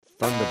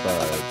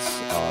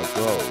Thunderbirds are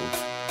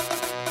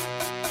grow.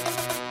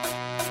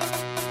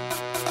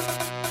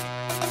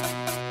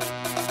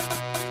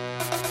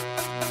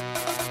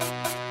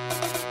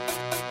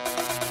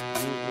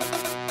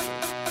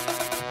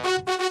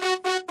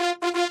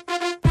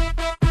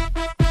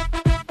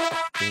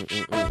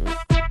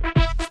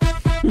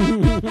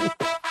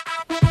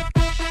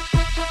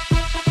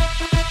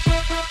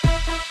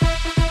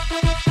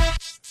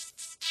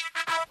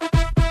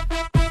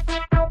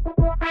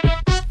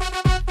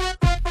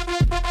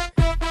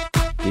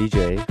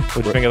 DJ,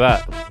 What do you think of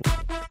that?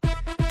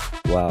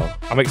 wow.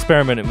 I'm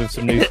experimenting with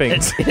some new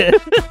things.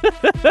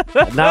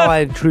 Now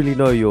I truly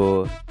know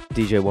you're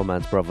DJ One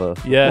Man's brother.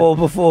 Yeah. Well,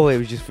 before it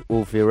was just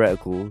all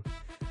theoretical.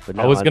 But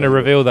now I was going to know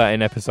reveal that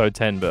in episode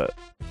 10, but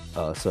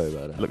Oh, sorry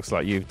about that. looks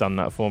like you've done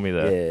that for me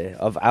there. Yeah,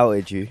 I've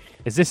outed you.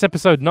 Is this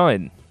episode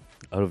 9?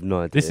 I have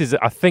no idea.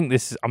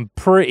 I'm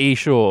pretty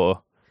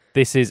sure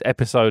this is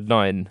episode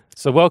 9.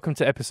 So welcome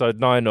to episode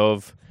 9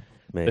 of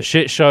Mate. The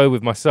Shit Show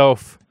with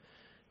myself,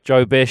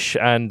 Joe Bish,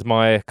 and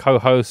my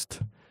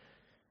co-host,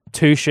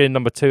 Tushin,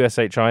 number 2,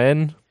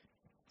 SHIN.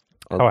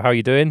 How are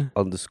you doing?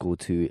 Underscore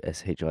 2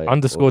 SHIN.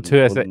 Underscore 2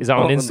 is that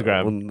on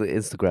Instagram? On the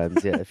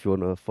Instagrams, yeah, if you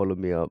want to follow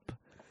me up.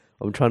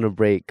 I'm trying to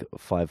break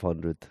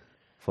 500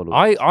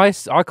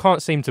 followers. I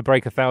can't seem to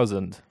break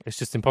 1,000. It's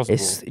just impossible.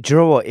 Do you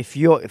know what? If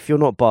you're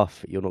not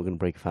buff, you're not going to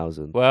break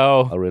 1,000.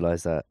 Well, I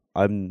realise that.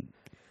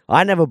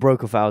 I never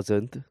broke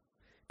 1,000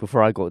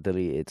 before I got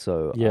deleted,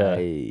 so Yeah.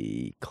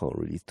 I can't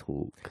really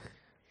talk.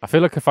 I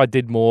feel like if I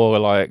did more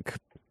like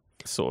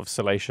sort of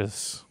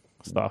salacious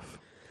stuff.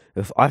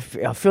 I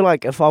feel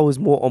like if I was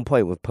more on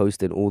point with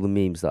posting all the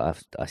memes that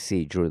I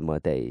see during my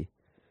day,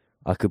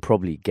 I could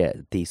probably get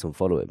a decent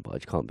following, but I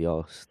just can't be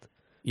asked. I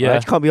Yeah.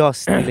 just can't be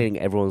asked stealing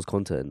everyone's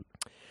content.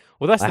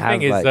 Well, that's the I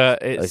thing have, is like,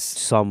 that it's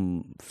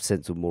some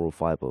sense of moral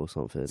fibre or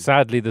something.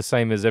 sadly the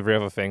same as every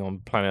other thing on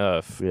planet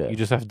Earth. Yeah. You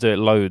just have to do it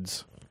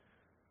loads.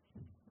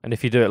 And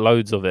if you do it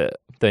loads of it,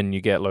 then you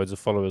get loads of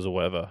followers or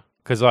whatever.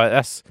 Because like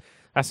that's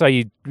how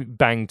you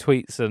bang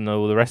tweets and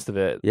all the rest of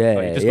it. Yeah,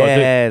 Like, you just gotta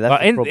do yeah, that's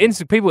like the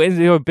problem. people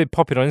who are big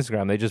popular on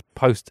Instagram, they just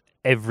post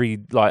every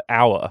like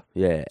hour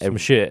Yeah, some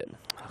shit.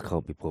 I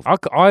can't be bothered.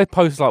 I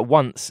post like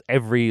once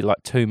every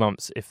like 2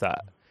 months, if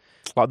that.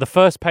 Like the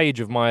first page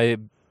of my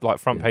like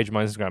front page of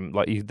my Instagram,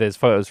 like there's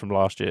photos from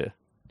last year.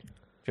 Do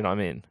you know what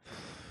I mean?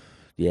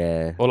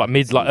 Yeah. Or like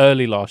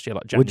early last year,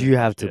 like January. What do you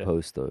have last to year.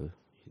 post though?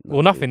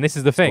 Well, nothing. This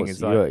is the thing. It's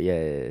It's not- like,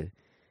 yeah.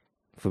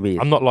 For me,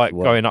 I'm not like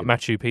it's going up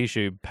working. Machu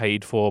Picchu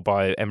paid for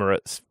by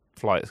Emirates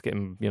flights,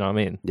 getting, you know what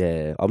I mean?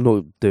 Yeah, I'm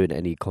not doing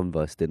any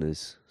Converse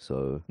dinners,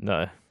 so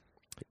No.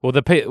 Well,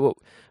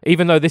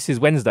 even though this is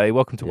Wednesday,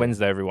 welcome to Yeah.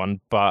 Wednesday,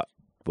 everyone. But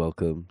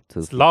welcome to the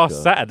it's last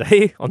future.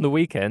 Saturday on the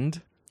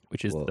weekend,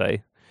 which is What?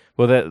 today.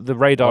 Well, the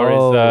radar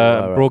Oh, is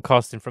right.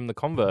 broadcasting from the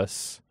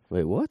Converse.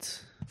 Wait,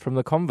 what? From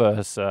the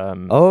Converse.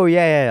 Oh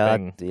yeah.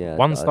 thing. Yeah.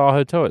 One Star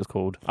Hotel, it's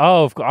called.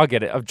 Oh, I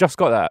get it. I've just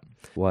got that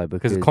Why?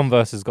 because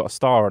Converse has got a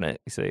star on it.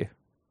 You see?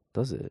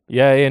 does it?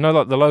 Yeah. No,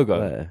 like the logo.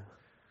 Where?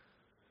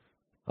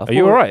 I Are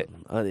you thought- all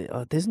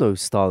right? There's no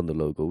star on the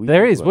logo. What are you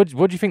There talking is. about?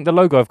 What do you think the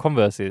logo of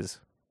Converse is?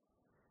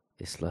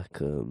 It's like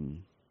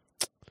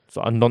It's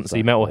like a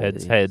Nancy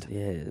metalhead's head.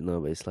 Yeah,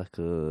 no, but it's like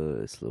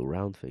it's a little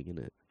round thing, isn't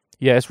it?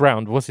 Yeah, it's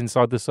round. What's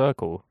inside the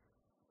circle?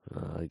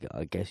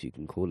 I guess you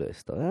can call it a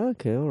star.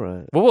 Okay, all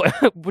right. Well,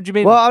 what do you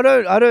mean? Well, I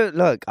don't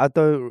look. I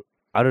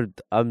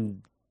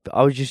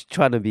was just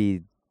trying to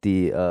be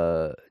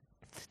the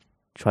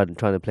trying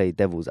to play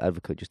devil's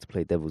advocate, just to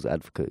play devil's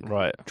advocate.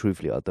 Right.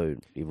 Truthfully, I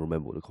don't even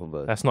remember what the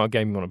Converse. That's not a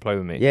game you want to play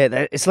with me.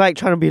 Yeah, it's like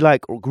trying to be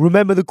like,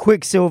 remember the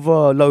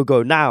Quicksilver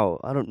logo now.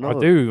 I don't know. I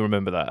do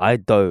remember that. I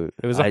don't.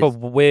 It was like a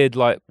weird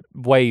like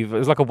wave. It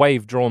was like a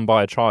wave drawn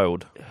by a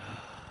child.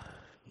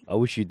 I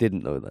wish you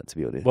didn't know that, to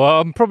be honest.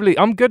 Well,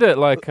 I'm good at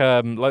like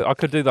I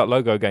could do that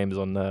logo games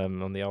on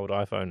the old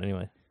iPhone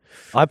anyway.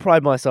 I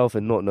pride myself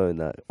in not knowing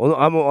that.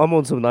 I'm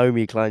on some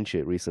Naomi Klein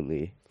shit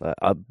recently. Like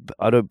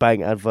I don't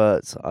bang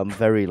adverts. I'm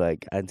very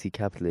like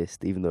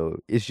anti-capitalist, even though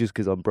it's just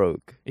because I'm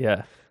broke.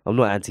 Yeah. I'm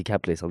not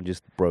anti-capitalist. I'm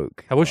just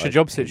broke. What's I your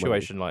job hate money.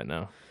 situation like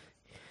now?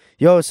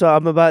 Yo, so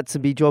I'm about to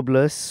be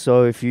jobless.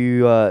 So if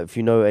you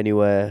know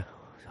anywhere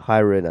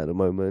hiring at the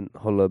moment,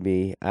 holler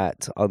me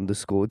at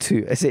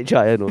 _2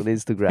 SHIN on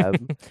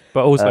Instagram.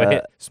 But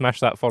also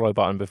smash that follow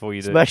button before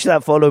you do. Smash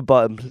that follow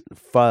button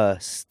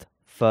first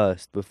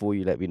before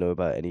you let me know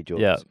about any jobs.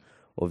 Yeah.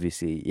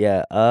 Obviously.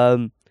 Yeah.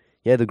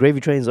 Yeah, the gravy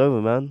train's over,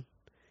 man.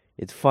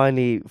 It's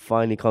finally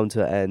come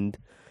to an end.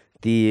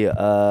 The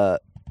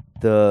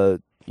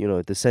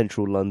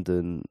Central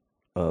London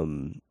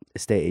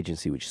estate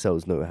agency, which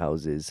sells no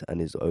houses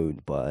and is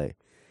owned by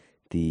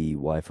the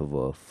wife of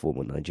a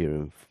former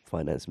Nigerian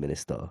finance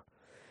minister.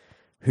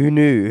 Who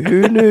knew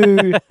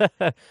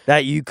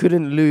that you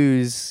couldn't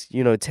lose,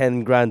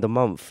 10 grand a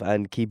month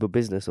and keep a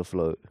business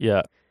afloat?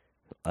 Yeah.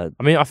 I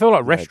mean, I feel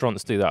like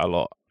restaurants do that a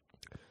lot.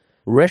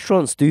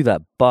 Restaurants do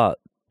that, but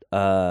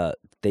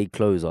they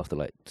close after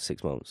like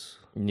 6 months.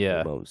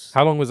 Yeah. 8 months.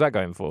 How long was that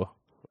going for?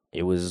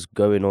 it was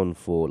going on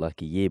for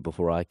like a year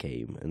before I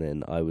came, and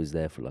then I was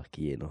there for like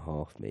a year and a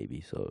half,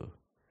 maybe. So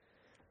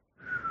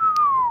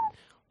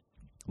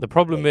The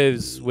problem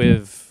is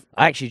with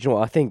actually, do you know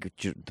what? I think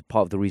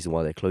part of the reason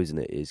why they're closing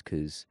it is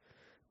because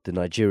the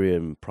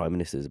Nigerian prime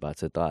minister is about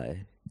to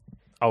die.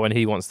 and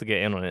he wants to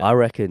get in on it. I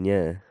reckon,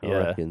 yeah. I Yeah.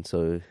 reckon.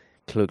 So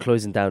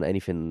closing down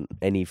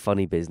any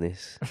funny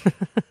business,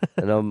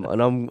 and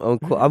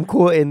I'm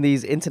caught in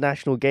these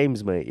international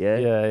games, mate. Yeah.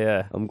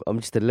 Yeah. I'm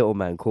just a little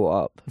man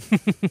caught up.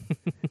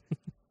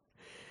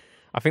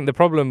 I think the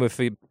problem with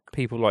the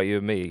people like you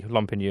and me,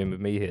 lumping you in with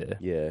me here,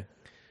 Yeah.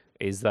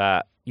 is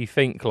that you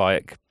think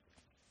like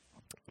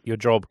your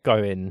job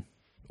going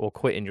or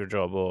quitting your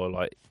job or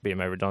like being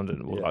made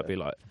redundant will like be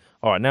like,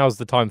 all right, now's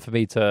the time for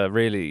me to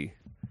really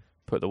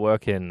put the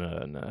work in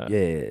and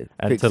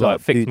and to like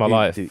fix my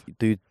life.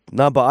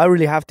 No, but I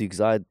really have to because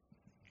I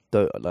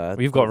don't like.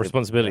 You've got a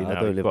responsibility now. I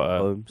don't You've live got at a-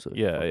 home, so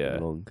yeah, it's fucking yeah.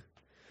 long.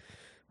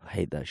 I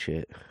hate that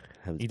shit.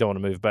 You don't want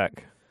to move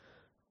back.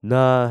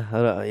 Nah,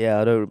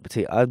 I don't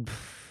particularly.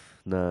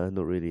 Nah,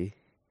 not really.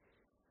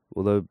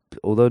 Although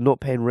not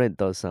paying rent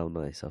does sound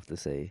nice, I have to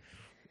say.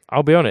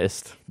 I'll be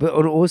honest. But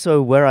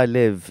also where I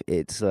live,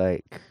 it's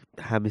like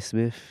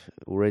Hammersmith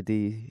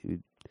already.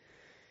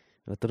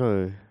 I don't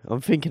know.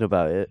 I'm thinking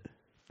about it.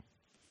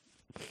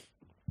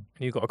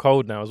 You've got a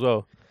cold now as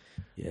well.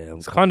 Yeah,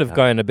 It's kind of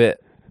going a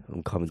bit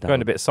I'm coming down.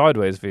 going a bit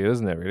sideways for you,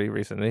 isn't it? Really,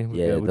 recently. With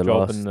Yeah, with the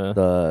job last and,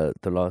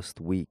 the last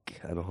week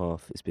and a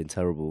half, it's been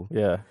terrible.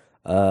 yeah.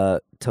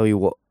 Tell you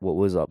what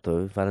was up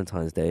though.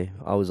 Valentine's Day,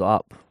 I was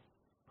up.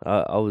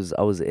 I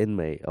was in,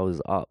 mate. I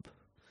was up.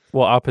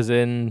 What, up as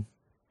in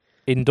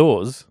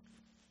indoors?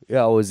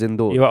 Yeah, I was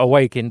indoors. You were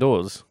awake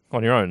indoors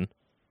on your own.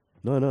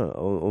 No.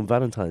 On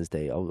Valentine's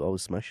Day, I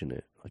was smashing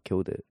it. I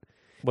killed it.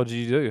 What did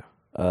you do?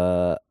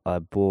 I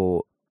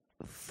bought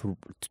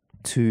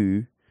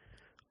two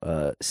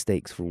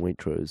steaks from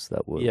Waitrose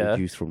that were Yeah.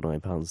 reduced from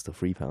 £9 to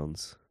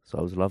 £3. So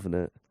I was loving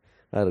it.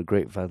 I had a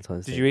great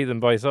Valentine's Day. Did you eat them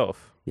by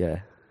yourself? Yeah.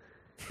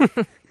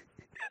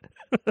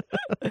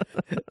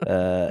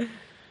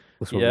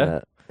 What's wrong Yeah. with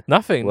that?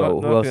 Nothing.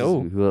 Well, Nothing at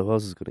all. who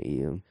else is gonna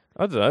eat them?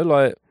 I don't know.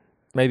 Like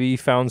maybe you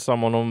found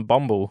someone on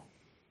Bumble.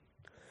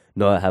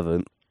 No, I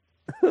haven't.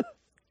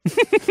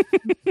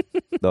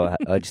 No,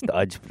 I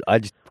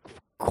just,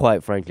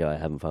 quite frankly, I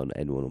haven't found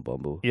anyone on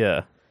Bumble.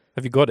 Yeah.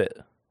 Have you got it?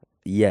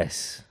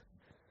 Yes.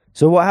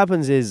 So what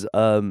happens is,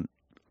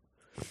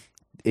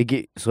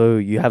 so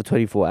you have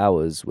 24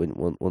 hours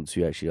once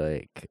you actually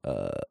like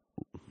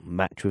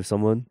match with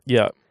someone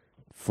Yeah.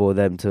 for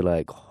them to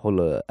like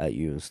holler at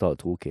you and start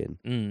talking.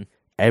 Mm.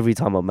 Every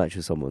time I match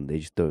with someone, they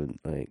just don't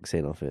like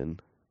say nothing,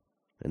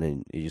 and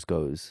then it just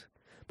goes.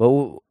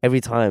 But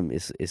every time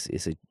it's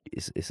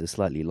a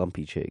slightly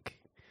lumpy chick.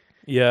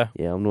 Yeah.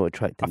 Yeah, I'm not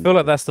attracted. I feel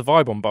like that's the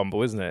vibe on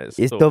Bumble, isn't it?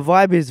 It's sort the of-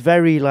 vibe is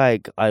very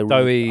like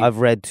Doughy. I've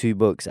read 2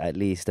 books at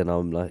least, and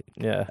I'm like,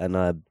 yeah. and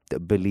I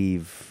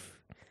believe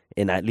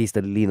in at least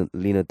a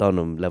Lena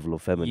Dunham level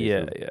of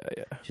feminism.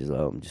 Yeah. She's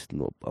like,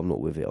 I'm not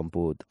with it. I'm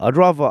bored. I'd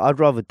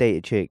rather date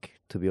a chick,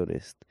 to be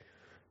honest,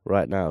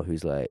 right now,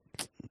 who's like,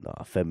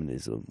 nah,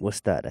 feminism.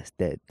 What's that? That's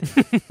dead.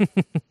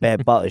 Bare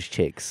butters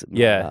chicks. Nah,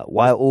 Yeah.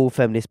 why all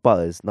feminist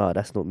butters? Nah,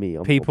 that's not me.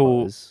 I'm not People-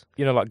 butters.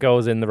 You know, like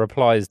girls in the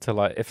replies to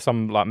like if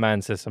some like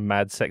man says some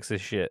mad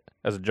sexist shit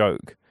as a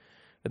joke,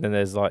 and then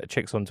there's like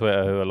chicks on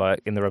Twitter who are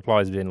like in the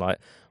replies being like,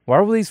 "Why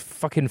are all these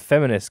fucking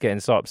feminists getting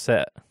so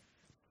upset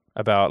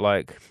about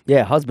like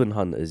Yeah, husband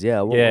hunters. Yeah,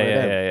 I want one of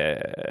them.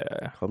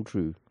 yeah. Come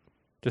true.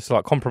 Just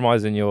like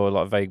compromising your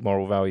like vague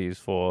moral values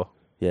for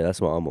Yeah,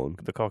 that's what I'm on.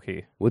 the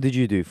cocky." What did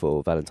you do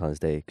for Valentine's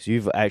Day? Because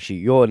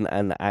you're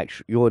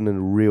in a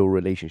real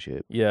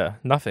relationship. Yeah,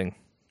 nothing.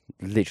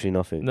 Literally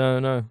nothing.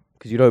 No.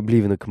 Because you don't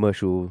believe in the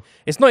commercial.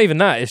 It's not even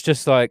that. It's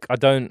just like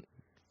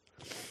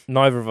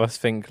neither of us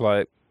think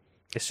like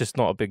it's just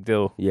not a big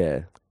deal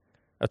Yeah.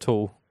 at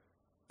all.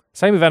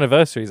 Same with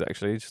anniversaries,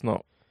 actually. Just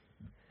not.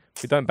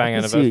 We don't bang I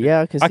can see, anniversaries.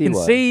 yeah, I can see. I can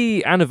why.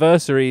 see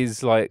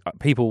anniversaries, like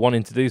people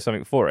wanting to do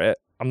something for it.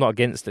 I'm not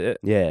against it.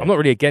 Yeah. I'm not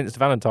really against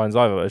Valentine's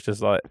either. It's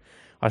just like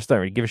I just don't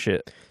really give a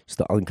shit. It's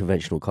the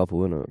unconventional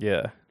couple, isn't it?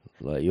 Yeah.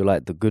 Like you're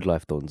like the good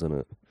life dons, isn't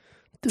it?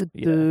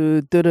 Yeah.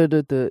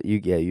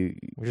 You.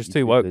 We're just you too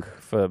do woke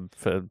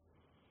good.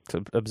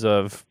 to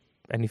observe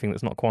anything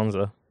that's not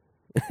Kwanzaa.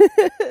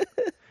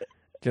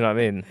 Do you know what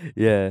I mean?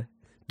 Yeah.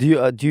 Do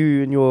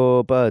you and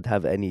your bird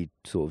have any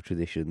sort of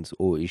traditions,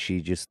 or is she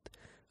just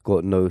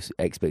got no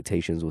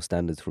expectations or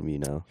standards from you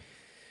now?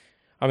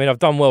 I mean, I've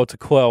done well to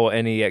quell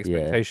any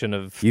expectation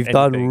of. You've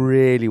anything. done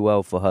really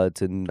well for her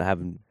to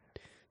have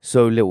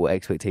so little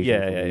expectation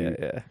Yeah, from yeah, you.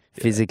 yeah.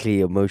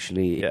 Physically,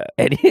 emotionally, Yeah.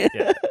 any.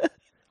 Yeah.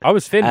 I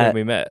was thin when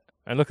we met,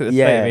 and look at the state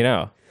yeah. of me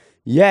now.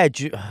 Yeah,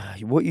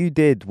 what you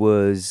did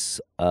was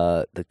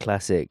the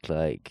classic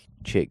like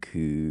chick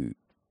who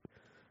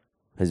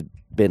has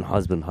been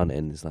husband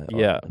hunting. Is like, oh,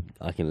 Yeah.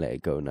 I can let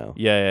it go now.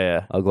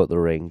 Yeah. I got the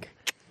ring,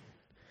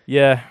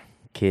 Yeah,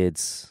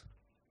 kids,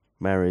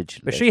 marriage.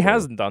 but let she it go.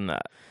 hasn't done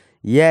that.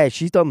 Yeah,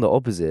 she's done the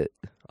opposite.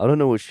 I don't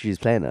know what she's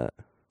playing at.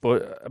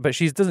 But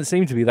she doesn't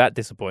seem to be that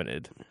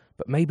disappointed.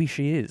 But maybe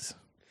she is.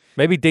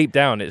 Maybe deep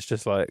down it's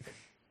just like...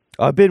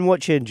 I've been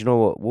watching, do you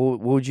know what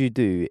would you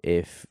do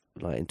if,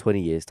 like, in 20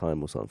 years'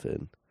 time or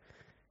something,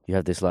 you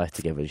have this life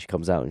together and she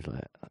comes out and she's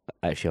like,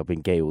 actually, I've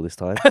been gay all this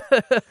time?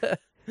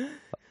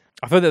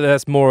 I feel that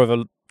there's more of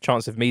a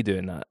chance of me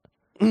doing that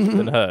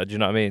than her. Do you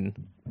know what I mean?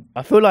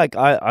 I feel like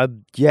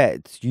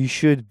you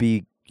should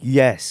be,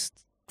 yes,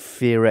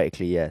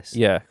 theoretically, yes.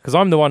 Yeah, because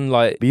I'm the one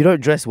like... But you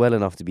don't dress well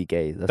enough to be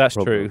gay. That's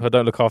true. I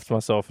don't look after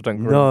myself. I don't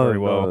groom very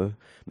well. No,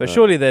 but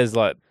surely there's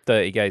like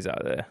dirty gays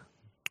out there.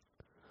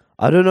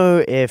 I don't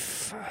know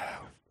if...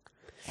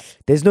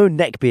 There's no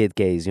neckbeard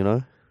gays, you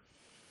know?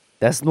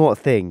 That's not a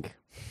thing.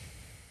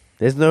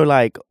 There's no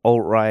like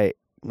alt-right...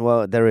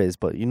 Well, there is,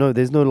 but you know,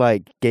 there's no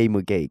like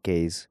gamergate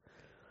gays.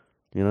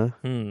 You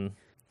know?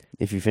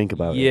 If you think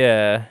about it.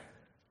 Yeah.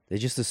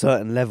 There's just a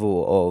certain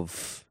level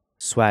of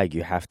swag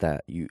you have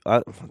that.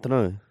 I don't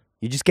know.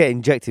 You just get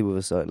injected with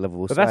a certain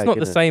level of swag. But that's not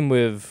the innit? same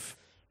with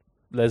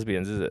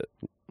lesbians, is it?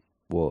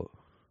 What?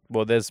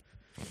 Well, there's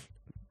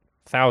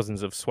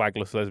thousands of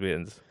swagless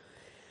lesbians.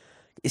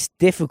 It's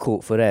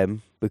difficult for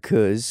them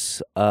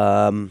because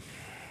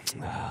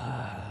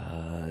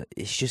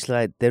it's just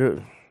like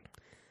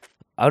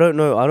I don't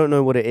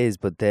know what it is,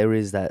 but there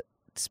is that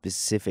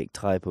specific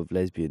type of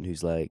lesbian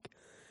who's like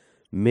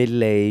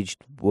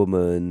middle-aged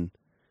woman,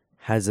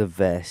 has a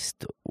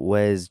vest,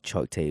 wears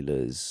Chuck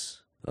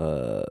Taylors,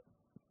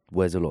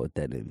 wears a lot of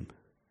denim.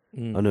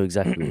 I know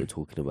exactly what we're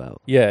talking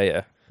about.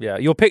 Yeah. I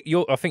think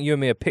you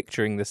and me are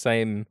picturing the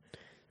same.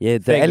 Yeah,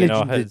 the Ellen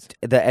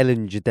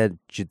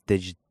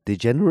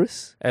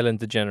DeGeneres. Ellen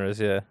DeGeneres,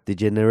 yeah.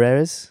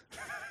 DeGeneres.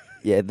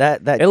 Yeah,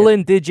 that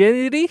Ellen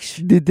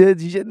DeGeneres.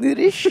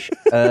 DeGeneres.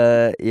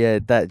 Yeah,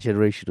 that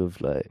generation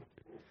of like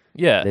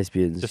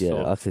lesbians. just Yeah,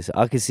 sort of.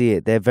 I can see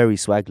it. They're very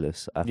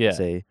swagless. I have to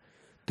say.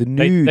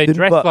 They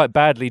dress like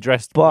badly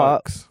dressed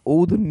monks.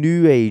 All the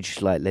new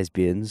age like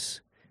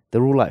lesbians,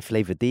 they're all like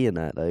Flavor D and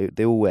that.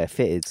 They all wear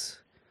fitteds.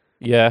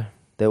 Yeah.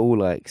 They're all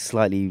like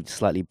slightly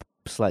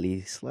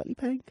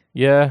pink.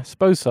 Yeah,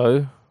 suppose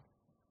so.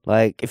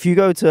 Like if you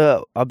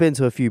I've been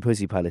to a few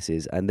pussy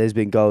palaces and there's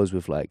been girls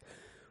with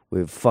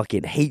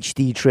fucking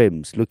HD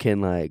trims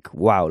looking like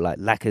wow, like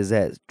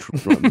Lacazette,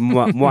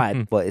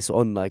 white, but it's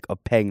on like a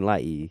peng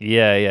lighty.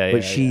 Yeah.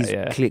 But she's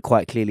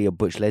quite clearly a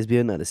butch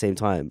lesbian at the same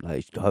time.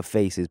 Like her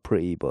face is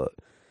pretty, but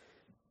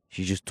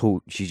she's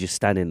just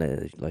standing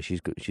there like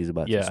she's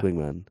about to swing,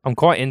 man. I'm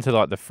quite into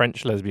like the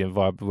French lesbian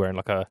vibe, wearing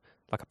like a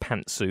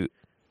pantsuit,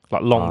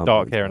 like long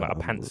dark hair and like a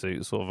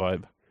pantsuit sort of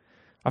vibe.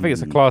 I think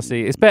it's a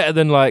classy. It's better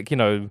than like, you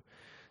know.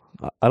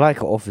 I like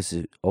an office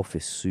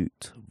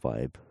suit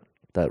vibe.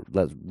 That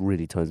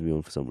really turns me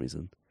on for some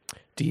reason.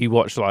 Do you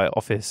watch like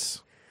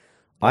Office?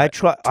 I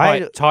try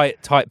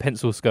tight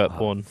pencil skirt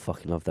porn.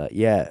 Fucking love that.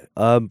 Yeah.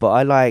 But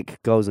I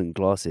like girls in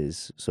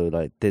glasses. So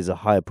like, there's a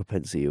higher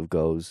propensity of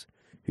girls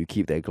who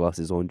keep their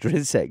glasses on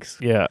during sex.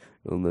 Yeah.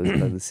 On those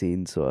kind of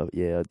scenes. So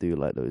I do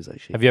like those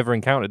actually. Have you ever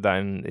encountered that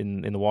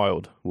in the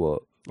wild?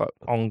 What? Like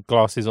on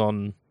glasses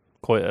on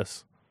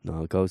coitus?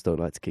 No, girls don't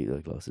like to keep their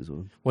glasses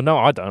on. Well, no,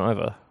 I don't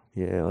either.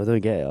 Yeah, I don't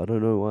get it. I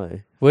don't know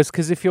why. Well, it's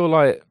because if you're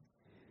like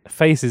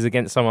faces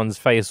against someone's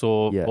face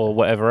or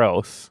whatever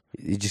else,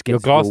 you just your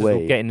glasses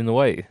will getting in the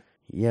way.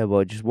 Yeah,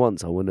 but just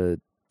once I want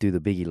to do the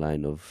biggie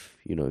line of,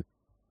 you know,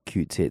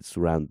 cute tits,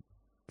 round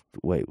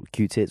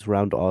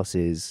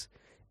asses,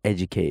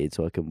 educated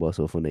so I can bust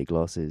off on their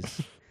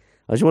glasses.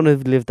 I just want to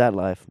live that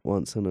life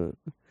once, innit?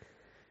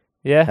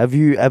 Yeah. Have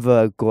you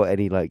ever got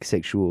any like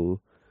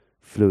sexual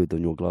fluid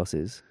on your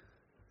glasses?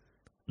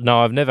 No,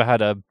 I've never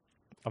had a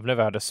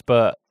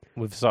spurt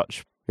with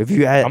such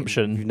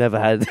gumption. You've never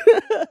had.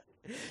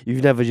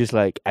 You've never just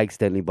like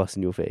accidentally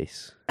busted your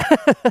face.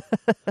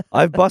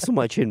 I've busted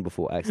my chin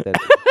before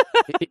accidentally.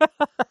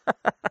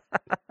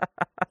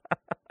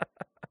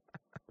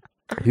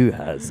 Who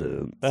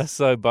hasn't? That's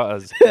so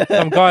butters.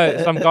 Some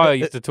guy I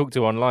used to talk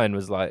to online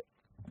was like,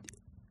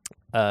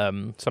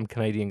 some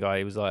Canadian guy.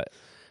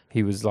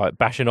 He was like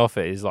bashing off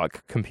at his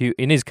like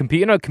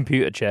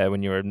computer chair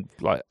when you were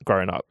like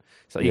growing up.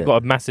 So you've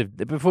got a massive,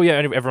 before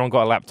everyone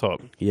got a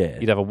laptop,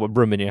 you'd have a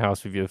room in your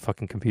house with your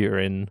fucking computer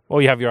in,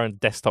 or you have your own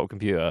desktop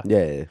computer.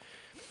 Yeah.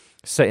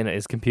 Sitting at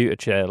his computer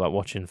chair, like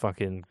watching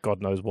fucking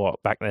God knows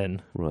what back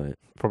then. Right.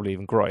 Probably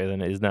even grottier than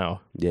it is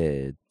now.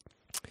 Yeah.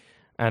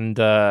 And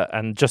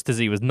just as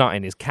he was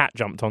nutting, his cat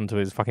jumped onto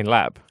his fucking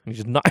lap. And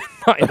he just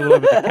nutted all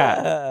over the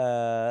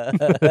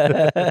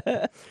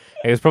cat.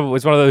 It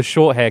was one of those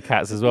short hair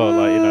cats as well.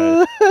 Like, you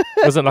know,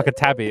 it wasn't like a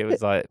tabby. It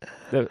was like,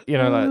 you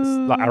know,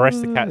 like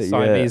Aristocats,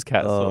 Siamese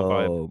cats sort of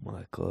vibe. Oh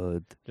my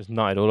God. Just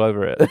nutted all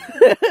over it.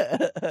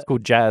 It's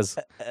called Jazz.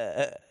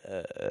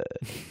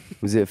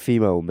 Was it a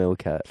female or male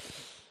cat?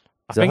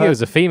 I think it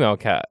was a female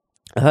cat.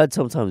 I heard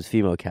sometimes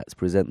female cats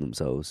present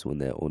themselves when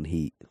they're on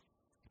heat.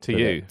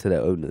 To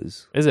their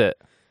owners. Is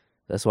it?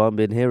 That's what I've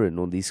been hearing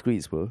on these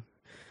streets, bro.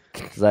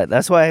 It's like,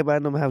 that's why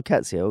man don't have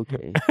cats here.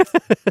 Okay.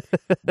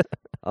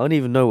 I don't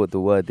even know what the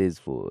word is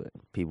for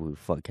people who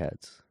fuck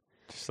cats.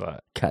 Just like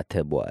cat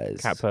boys.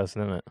 Cat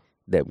person, isn't it?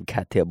 Them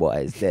cat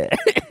boys there.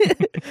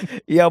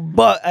 Yeah,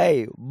 but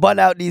hey, bun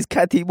out these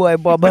catty boy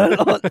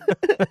bubble.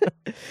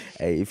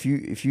 Hey, if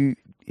you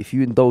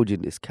indulge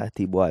in this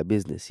catty boy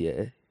business,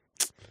 yeah,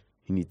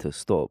 you need to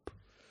stop.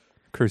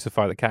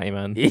 Crucify the catty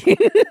man.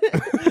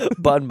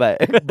 Bun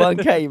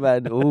catty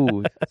man.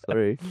 Oh,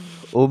 sorry,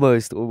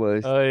 almost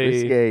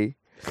risque.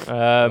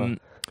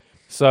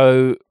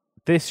 So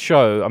this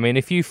show, I mean,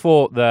 if you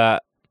thought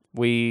that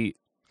we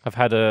have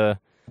had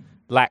a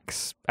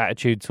lax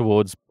attitude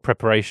towards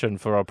preparation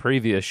for our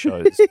previous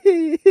shows,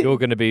 you're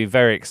going to be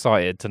very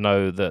excited to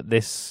know that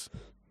this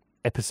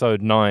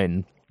episode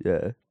 9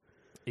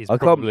 is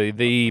probably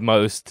the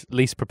most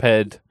least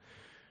prepared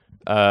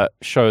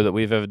show that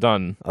we've ever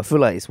done. I feel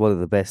like it's one of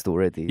the best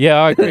already. Yeah,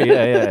 I agree.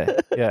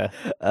 Yeah.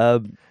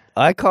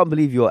 I can't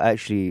believe you're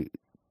actually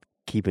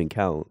keeping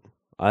count.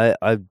 I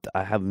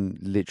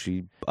haven't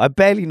literally. I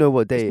barely know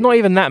what day. It's not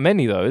even that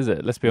many though, is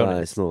it? Let's be honest.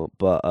 No, it's not.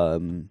 But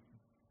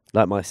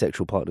like my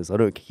sexual partners, I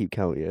don't keep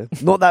count. Yeah,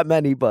 not that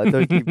many, but I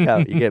don't keep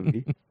count. You get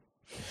me?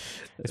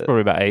 It's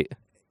probably about 8.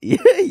 Yeah,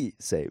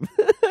 same.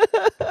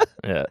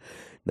 Yeah.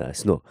 No,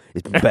 it's not.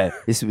 It's bad.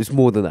 It's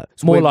more than that.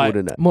 It's more way like,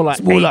 more than that. More like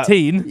it's more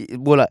 18.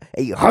 More like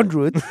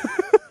 800.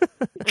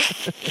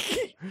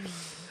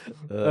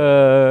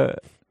 Well,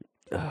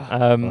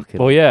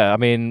 yeah. I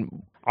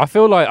mean, I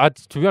feel like,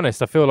 to be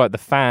honest, I feel like the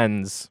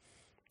fans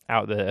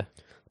out there,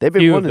 they've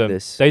been wanting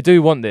this. They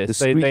do want this.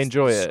 They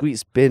enjoy it.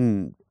 Sweet's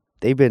been.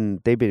 They've been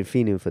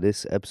fiending for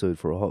this episode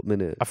for a hot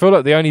minute. I feel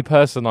like the only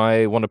person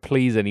I want to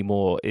please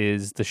anymore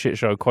is the Shit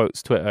Show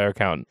Quotes Twitter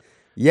account.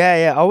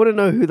 Yeah. I want to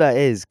know who that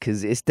is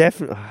because it's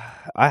definitely.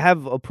 I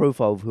have a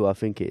profile of who I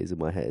think it is in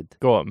my head.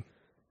 Go on.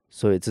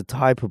 So it's a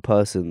type of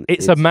person.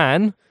 It's a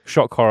man.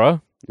 Shock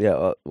horror.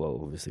 Yeah. Well,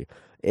 obviously,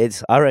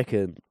 I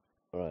reckon.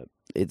 Right.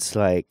 It's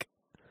like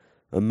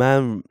a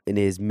man in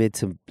his mid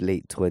to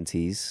late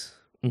 20s.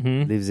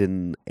 Lives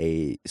in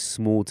a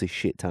small to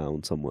shit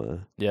town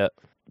somewhere. Yeah.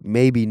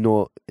 Maybe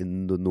not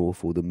in the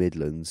north or the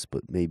Midlands,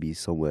 but maybe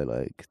somewhere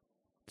like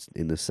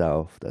in the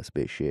south. That's a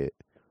bit shit.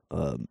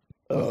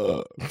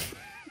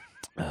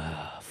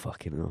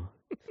 Fucking hell.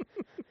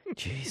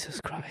 Jesus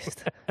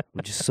Christ.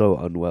 I'm just so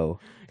unwell.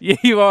 Yeah,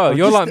 you are.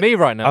 You're like me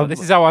right now. This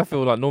is how I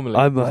feel like normally.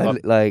 I'm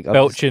like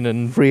belching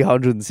and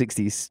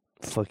 360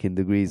 fucking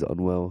degrees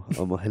unwell.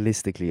 I'm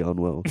holistically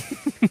unwell.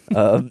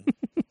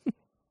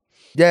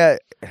 Yeah.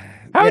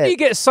 How do you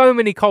get so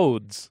many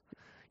colds?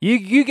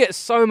 You get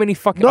so many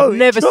fucking. No, I've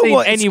never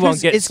seen anyone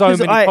get so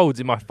many colds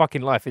in my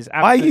fucking life. It's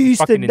absolutely I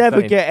used to never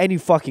insane. get any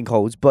fucking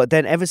colds, but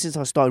then ever since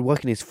I started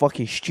working in this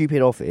fucking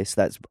stupid office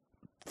that's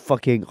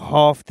fucking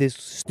half this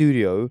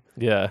studio.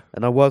 Yeah.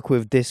 And I work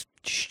with this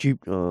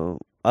stupid.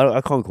 I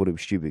can't call him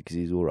stupid because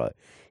he's all right.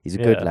 He's a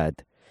good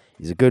lad.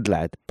 He's a good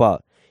lad,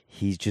 but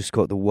he's just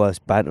got the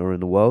worst banter in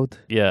the world.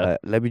 Yeah.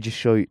 Let me just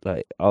show you.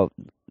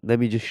 Let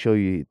me just show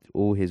you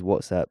all his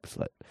WhatsApps.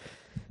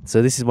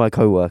 So this is my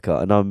coworker,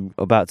 and I'm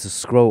about to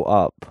scroll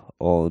up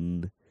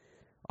on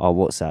our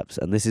WhatsApps,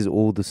 and this is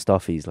all the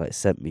stuff he's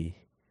sent me.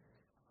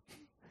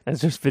 It's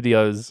just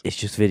videos. It's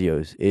just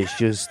videos. It's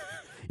just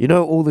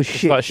all the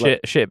shit, like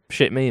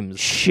shit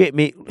memes.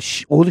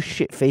 All the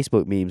shit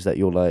Facebook memes that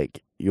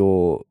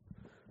you're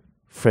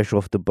fresh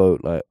off the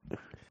boat, like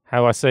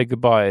how I say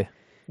goodbye,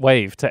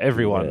 wave to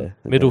everyone,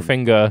 middle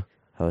finger.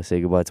 How I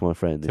say goodbye to my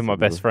friend. To my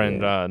best friend.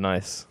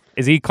 Nice.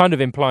 Is he kind of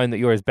implying that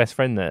you're his best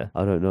friend there?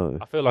 I don't know.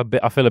 I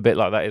feel a bit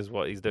like that is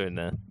what he's doing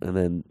there. And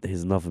then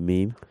here's another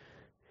meme.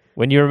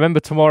 When you remember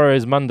tomorrow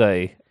is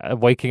Monday,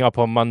 waking up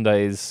on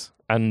Mondays,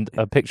 and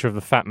a picture of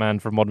the fat man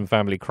from Modern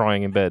Family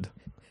crying in bed.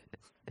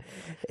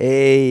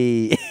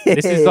 Hey.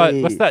 This is like,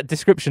 what's that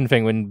description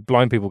thing when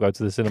blind people go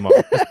to the cinema?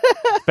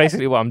 That's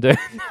basically what I'm doing.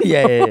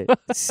 Yeah.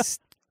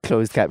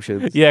 Closed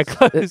captions. Yeah,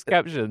 closed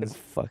captions.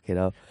 Fucking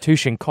hell.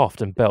 Tushin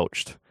coughed and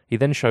belched. He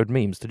then showed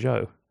memes to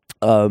Joe.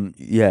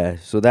 Yeah,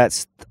 so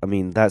that's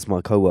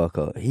my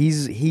coworker.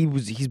 He's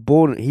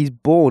born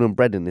and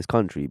bred in this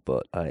country,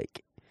 but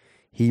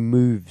he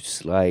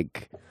moves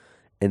like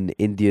an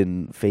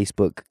Indian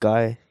Facebook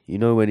guy. You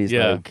know when he's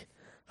like,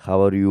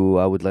 "How are you?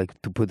 I would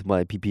like to put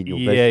my pee in your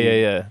bedroom."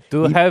 Yeah.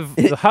 Do you have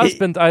the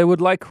husband I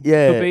would like to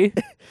be?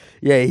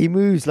 Yeah, he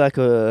moves like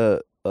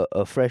a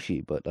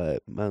freshie, but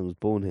man was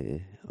born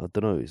here. I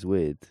don't know, it's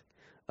weird.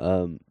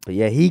 But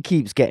yeah, he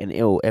keeps getting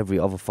ill every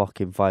other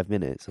fucking 5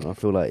 minutes, and I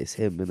feel like it's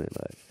him, innit?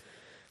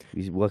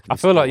 He's working. I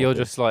feel like you're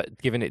just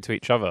giving it to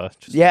each other.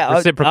 Just yeah,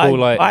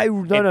 reciprocal. It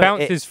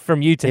bounces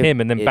from you to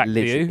him and then back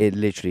to you. It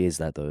literally is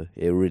that, though.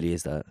 It really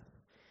is that.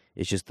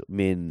 It's just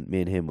me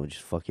and him are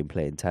just fucking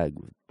playing tag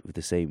with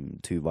the same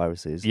 2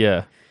 viruses.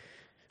 Yeah,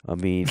 I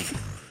mean,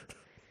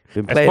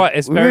 we've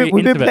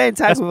been playing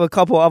tag with a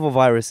couple other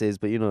viruses,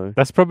 but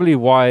that's probably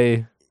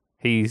why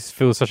he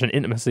feels such an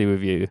intimacy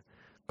with you.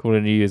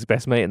 Calling you his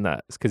best mate, and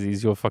that's because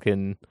he's your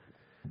flu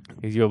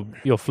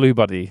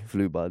buddy.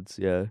 Flu buds,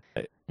 yeah.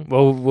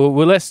 Well,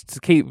 let's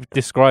keep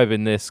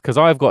describing this because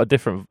I've got a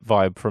different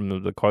vibe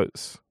from the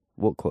quotes.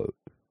 What quote?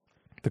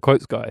 The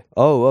quotes guy.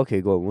 Oh, okay,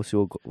 go on. What's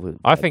your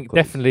I think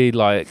quotes? Definitely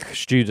like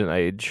student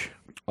age.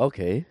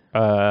 Okay.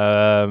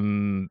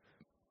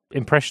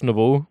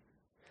 Impressionable.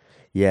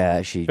 Yeah,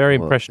 actually. Very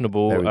well,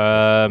 impressionable. very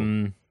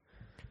impressionable.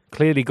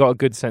 Clearly got a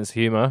good sense of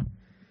humor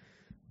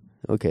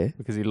Okay.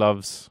 because he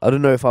loves. I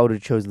don't know if I would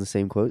have chosen the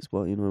same quotes,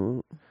 but you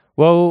know what?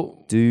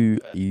 Well, Do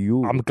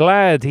you? I'm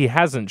glad he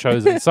hasn't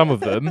chosen some of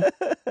them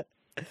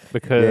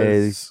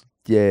because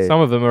Yeah.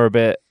 some of them are a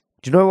bit.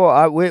 Do you know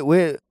what?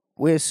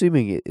 We're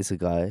assuming it's a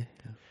guy,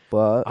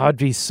 but I'd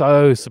be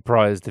so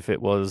surprised if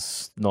it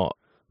was not.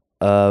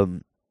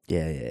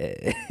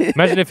 yeah.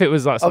 Imagine if it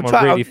was like someone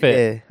really fit,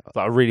 Yeah.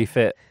 like a really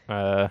fit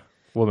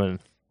woman.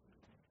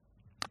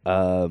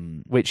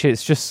 Which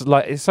is just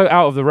like it's so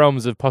out of the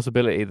realms of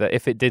possibility that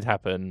if it did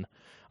happen,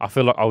 I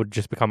feel like I would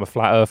just become a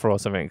flat earther or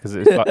something because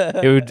it's like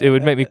it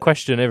would make me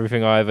question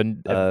everything I ever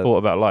thought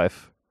about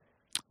life.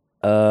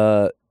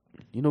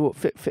 You know what?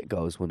 Fit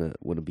girls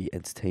wanna be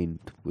entertained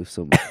with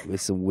some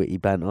witty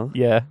banter.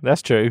 Yeah,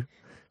 that's true.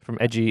 From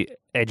edgy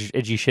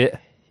shit.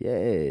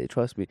 Yeah,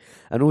 trust me.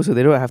 And also,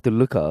 they don't have to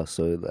look at us,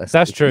 so That's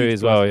the true key as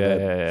to well.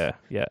 us,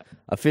 Yeah.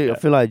 I feel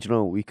like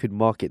we could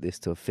market this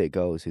to fit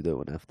girls who don't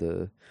want to have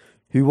to,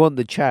 who want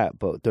the chat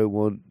but don't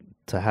want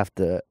to have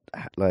to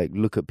like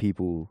look at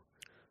people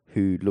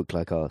who look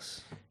like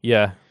us.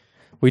 Yeah,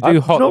 we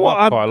do hot them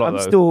up quite a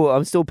lot though.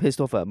 I'm still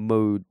pissed off at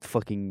Mo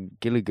fucking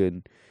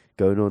Gilligan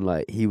going on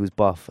like he was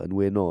buff and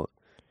we're not.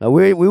 Like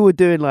we were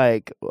doing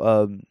like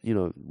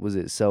was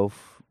it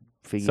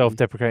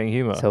Self-deprecating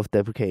humor.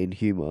 Self-deprecating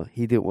humor.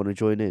 He didn't want to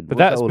join in. But What's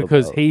that's that all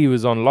because about? he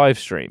was on live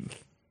stream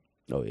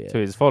Oh yeah. to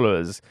his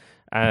followers,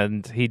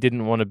 and he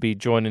didn't want to be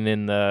joining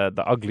in the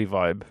ugly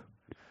vibe.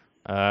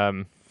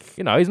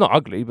 He's not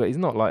ugly, but he's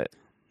not like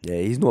Yeah,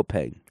 he's not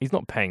paying. he's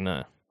not paying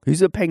there.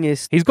 Who's a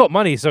pengist? He's got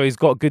money, so he's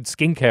got a good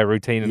skincare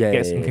routine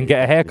and can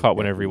get a haircut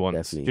whenever he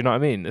wants. Definitely. Do you know what I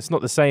mean? It's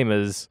not the same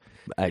as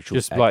Actual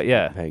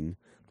peng.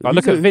 Like, Who's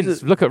look at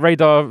Vince. Look at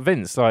Radar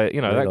Vince. Like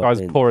that Radar guy's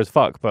Vince. poor as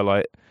fuck, but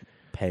like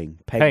paying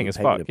as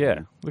fuck.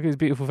 Yeah, look at his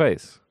beautiful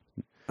face.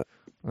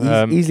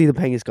 Easily the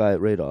pengest guy at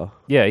Radar.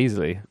 Yeah,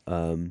 easily.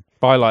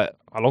 By like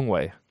a long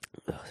way.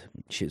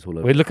 Shit's all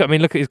over. Wait, look at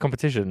his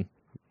competition.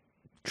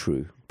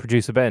 True.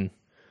 Producer Ben.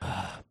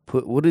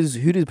 Who does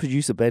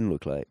producer Ben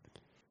look like?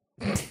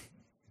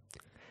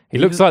 He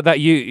looks like that.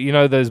 You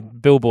know those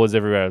billboards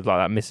everywhere, like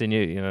that missing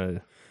you.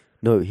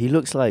 No, he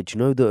looks like, do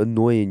you know the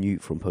annoying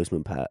Ute from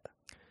Postman Pat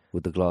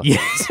with the glasses?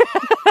 Yes.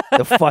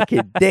 The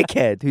fucking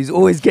dickhead who's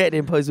always getting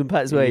in Postman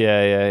Pat's way.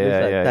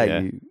 Yeah.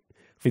 Ute.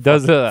 He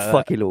does look like that.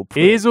 Fucking little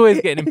prick. He is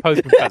always getting in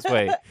Postman Pat's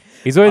way.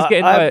 He's always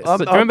getting do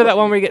you remember that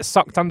one where he gets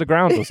sucked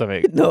underground or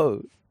something?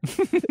 No.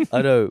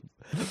 I know.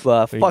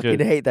 But I Me fucking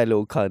too. hate that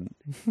little cunt.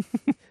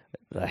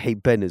 I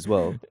hate Ben as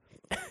well.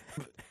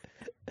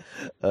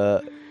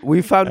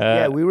 We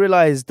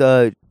realized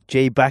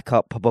Jay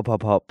Backup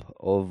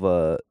of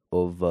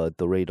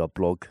the Radar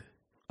blog.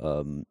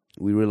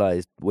 We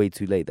realized way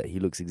too late that he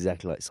looks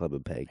exactly like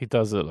Simon Pegg. He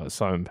does look like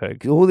Simon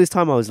Pegg. All this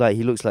time I was like,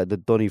 he looks like the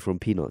Donnie from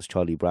Peanuts,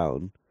 Charlie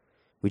Brown,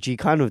 which he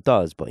kind of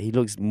does, but he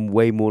looks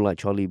way more like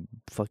Charlie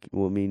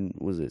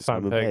was it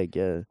Simon Simon Pegg. Pegg?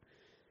 Yeah,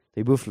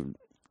 they both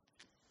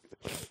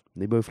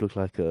look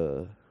like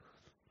little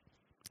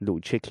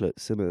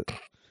chiclets, innit?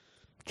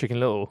 Chicken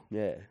Little.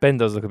 Yeah, Ben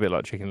does look a bit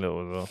like Chicken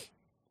Little as well.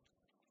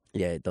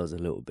 yeah, it does a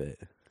little bit.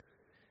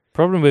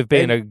 Problem with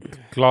being a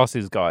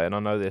glasses guy, and I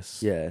know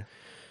this Yeah,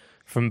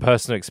 from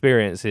personal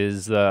experience,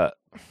 is that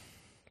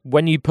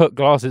when you put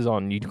glasses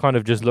on, you kind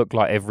of just look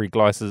like every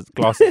glasses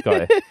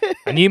guy.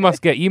 And you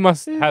must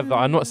have that.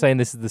 I'm not saying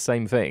this is the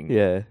same thing.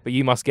 yeah. But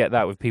you must get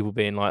that with people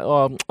being like,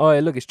 oh,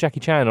 look, it's Jackie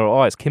Chan,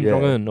 or it's Kim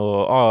Jong Un,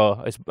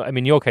 or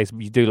in your case,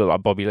 you do look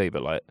like Bobby Lee,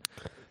 but like,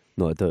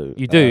 No, I don't.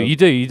 you do.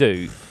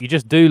 You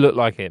just do look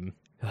like him.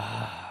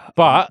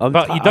 But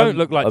you don't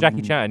look like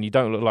Jackie Chan. You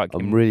don't look like Kim.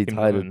 I'm really Kim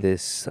tired Jong-un. of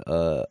this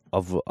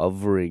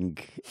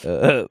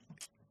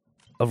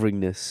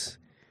otheringness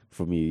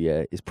from you.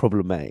 Yeah, it's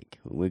problematic.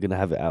 We're gonna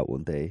have it out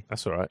one day.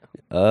 That's all right.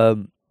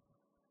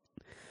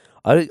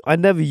 I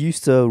never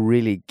used to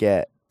really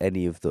get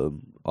any of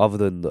them, other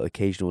than the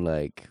occasional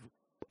like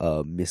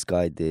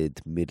misguided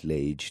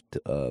middle-aged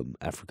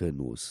African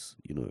or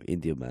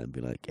Indian man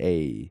be like,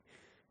 "Hey,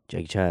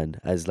 Jackie Chan,"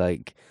 as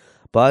like,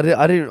 but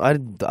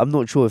I'm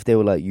not sure if they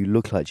were like, "You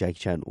look like Jackie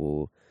Chan,"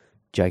 or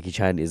 "Jackie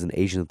Chan is an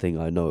Asian thing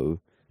I know.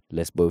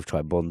 Let's both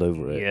try bond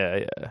over it."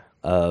 Yeah.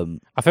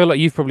 I feel like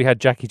you've probably had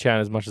Jackie Chan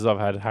as much as I've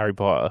had Harry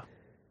Potter.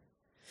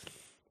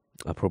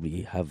 I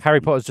probably have. Harry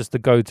Potter's just the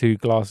go-to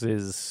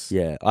glasses.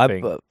 Yeah, I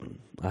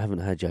haven't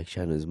had Jackie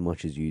Chan as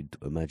much as you'd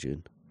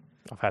imagine.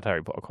 I've had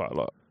Harry Potter quite a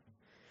lot.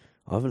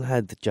 I haven't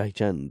had Jackie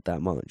Chan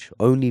that much.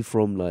 Only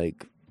from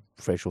like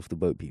fresh off the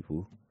boat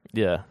people.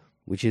 Yeah.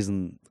 Which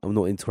isn't. I'm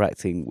not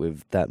interacting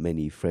with that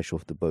many fresh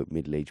off the boat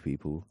middle-aged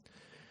people.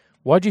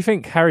 Why do you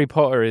think Harry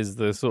Potter is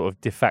the sort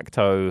of de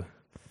facto,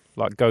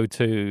 like,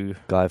 go-to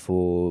guy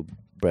for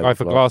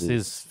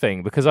glasses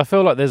thing? Because I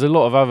feel like there's a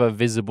lot of other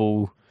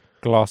visible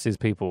glasses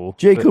people.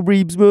 Jacob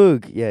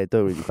Reeves-Mogg. Yeah,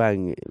 don't really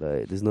bang it.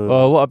 Like, there's no.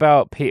 Well, what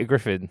about Peter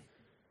Griffin?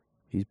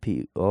 Who's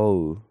Pete?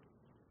 Oh.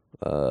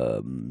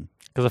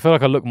 Because I feel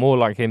like I look more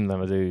like him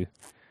than I do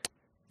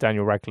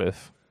Daniel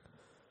Radcliffe.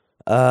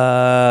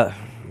 Well,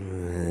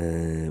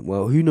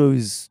 who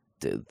knows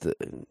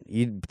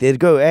they'd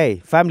go,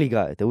 hey, Family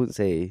Guy. They wouldn't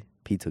say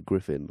Peter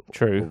Griffin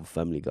True. or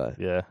Family Guy.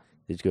 Yeah.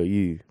 They'd just go,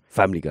 you,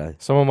 Family Guy.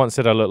 Someone once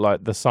said I look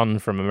like the son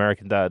from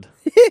American Dad,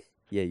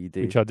 Yeah, you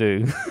do. which I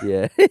do.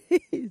 Yeah.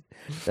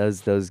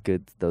 that was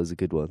good. That was a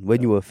good one.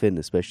 When you were thin,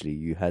 especially,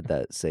 you had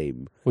that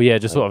same. Well, yeah,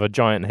 just sort of a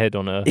giant head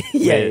on a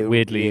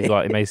weirdly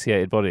like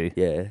emaciated body.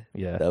 Yeah.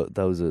 Yeah.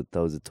 That was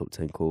a top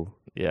 10 call.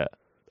 Yeah.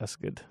 That's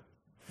good.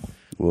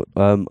 Well,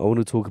 I want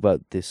to talk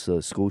about this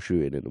school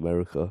shooting in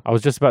America. I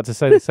was just about to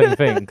say the same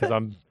thing because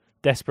I'm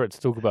desperate to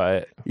talk about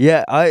it.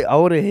 Yeah, I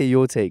want to hear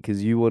your take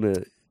because you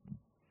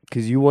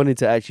wanted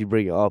to actually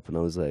bring it up, and I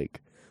was like,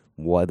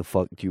 why the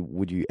fuck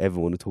would you ever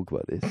want to talk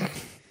about this?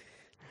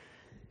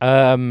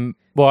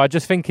 Well, I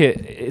just think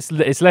it's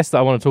less that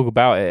I want to talk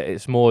about it.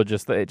 It's more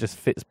just that it just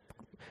fits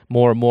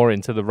more and more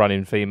into the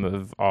running theme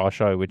of our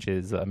show, which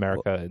is that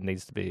America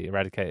needs to be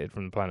eradicated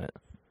from the planet.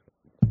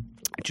 Do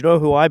you know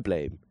who I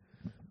blame?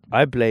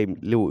 I blame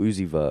Lil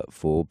Uzi Vert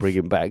for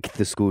bringing back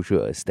the school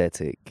shooter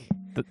aesthetic.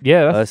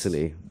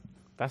 Personally,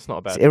 that's not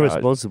a bad. It's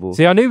irresponsible.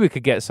 See, I knew we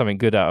could get something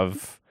good out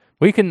of.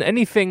 We can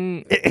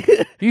anything.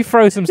 You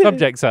throw some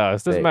subjects at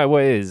us. Doesn't matter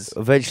what it is.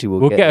 Eventually,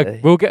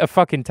 we'll get a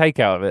fucking take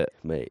out of it,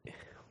 mate.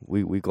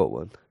 We got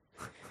one.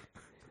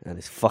 And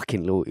it's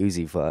fucking Lil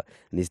Uzi Vert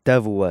and his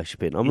devil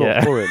worshipping. I'm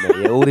not for it,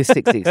 mate. Yeah, all this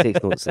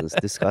 666 nonsense,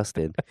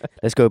 disgusting.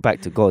 Let's go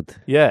back to God.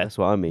 Yeah, that's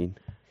what I mean.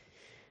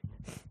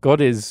 God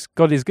is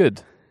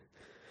good.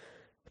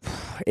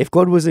 If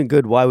God wasn't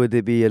good, why would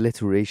there be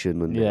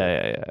alliteration?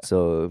 Yeah.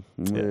 So,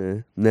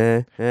 I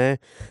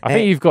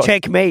think you've got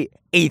checkmate,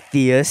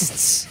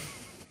 atheists.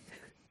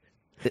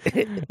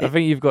 I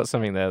think you've got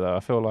something there, though. I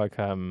feel like,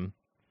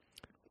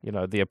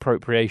 the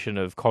appropriation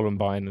of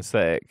Columbine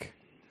aesthetic.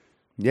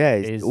 Yeah,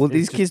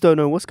 these kids don't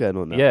know what's going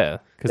on now. Yeah,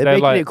 because they're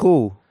making it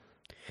cool.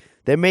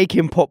 They're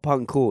making pop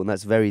punk cool, and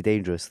that's a very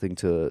dangerous thing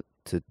to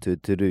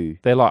do.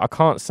 They're like, I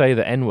can't say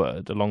the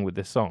N-word along with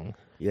this song.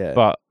 Yeah,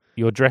 but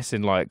you're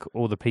dressing like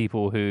all the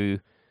people who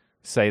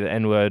say the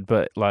N-word,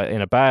 but like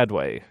in a bad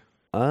way.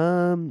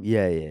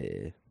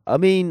 Yeah. I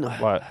mean,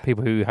 like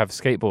people who have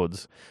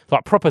skateboards,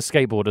 like proper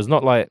skateboarders,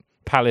 not like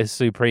Palace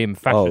Supreme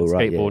fashion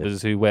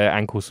skateboarders who wear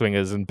ankle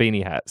swingers and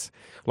beanie hats,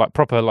 like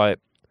proper like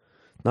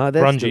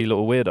grungy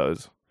little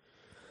weirdos.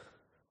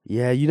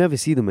 Yeah, you never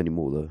see them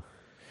anymore though.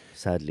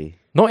 Sadly,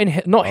 not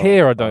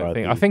here. I don't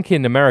think. I think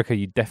in America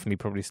you definitely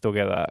probably still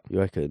get that. You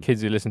reckon?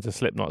 Kids who listen to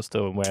Slipknot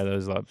still and wear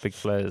those like big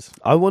flares.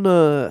 What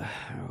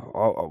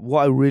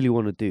I really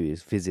want to do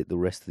is visit the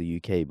rest of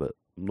the UK, but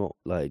not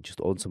like just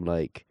on some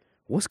like,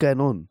 what's going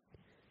on?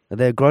 Are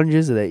there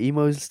grungers? Are there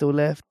emos still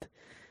left?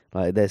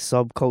 Like, there's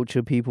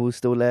subculture people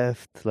still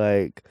left.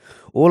 Like,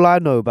 all I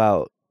know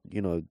about,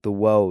 the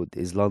world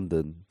is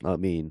London. I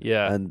mean,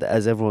 yeah. And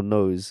as everyone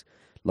knows,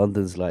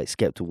 London's like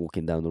Skepta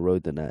walking down the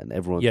road and that, and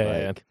everyone's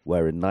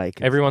wearing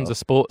Nike. Everyone's a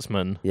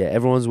sportsman. Yeah,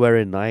 everyone's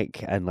wearing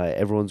Nike, and like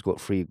everyone's got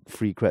free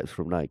crepes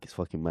from Nike. It's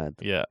fucking mad.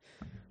 Yeah.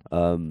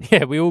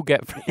 Yeah, we all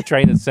get free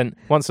trainers sent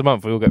once a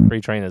month. We all get free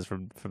trainers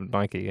from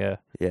Nike. Yeah.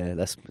 Yeah,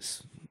 it's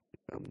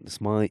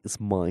my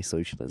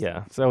socialism.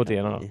 Yeah, it's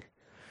LDNR.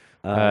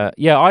 I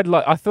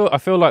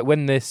feel like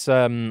when this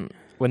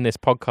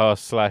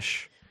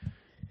podcast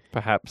 /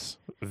 perhaps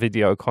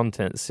video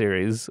content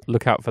series,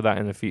 look out for that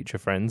in the future,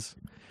 friends.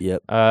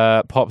 Yep.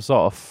 Pops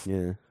off.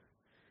 Yeah.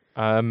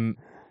 When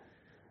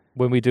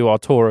we do our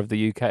tour of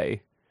the UK.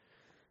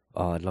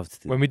 Oh, I'd love to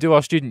do. When we do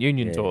our student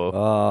union tour.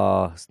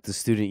 Oh, the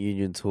student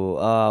union tour.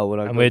 Oh,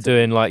 we're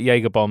doing like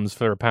Jaeger bombs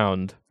for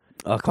 £1.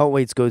 I can't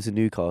wait to go to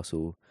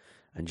Newcastle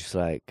and just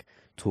like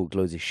talk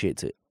loads of shit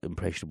to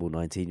impressionable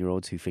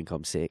 19-year-olds who think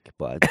I'm sick,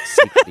 but I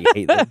secretly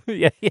hate them.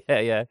 Yeah.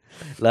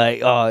 Like,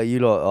 you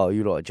lot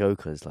are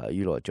jokers. Like,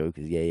 you lot are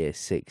jokers. Yeah,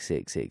 sick.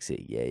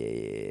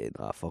 Yeah.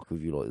 Nah, fuck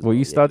with you lot. What are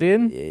you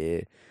studying?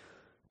 Yeah.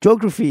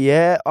 Geography,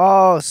 yeah.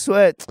 Oh,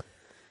 sweat.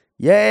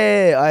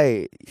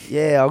 Yeah,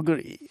 I'm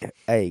gonna.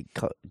 Hey,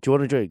 do you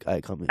want a drink?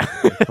 Hey, come here.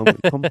 Come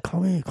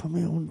here. I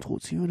want to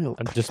talk to you now.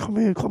 Come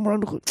here. Come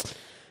around.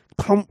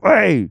 Come.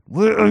 Hey.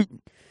 We'll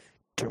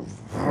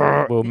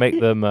make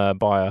them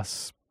buy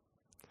us,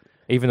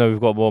 even though we've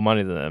got more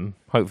money than them.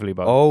 Hopefully,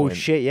 by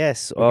shit,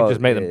 yes. We can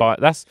just make them buy.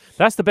 That's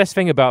the best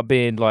thing about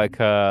being like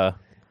a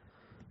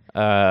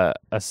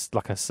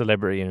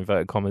celebrity in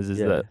inverted commas is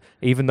that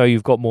even though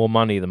you've got more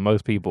money than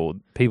most people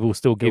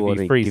still give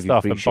you free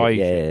stuff and buy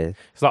you shit.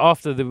 It's like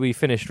after we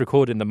finished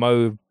recording the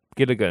Mo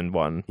Gilligan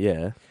one.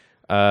 Yeah.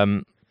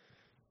 I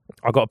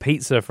got a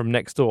pizza from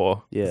next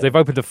door. Yeah. They've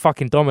opened a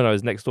fucking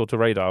Domino's next door to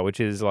Radar, which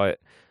is like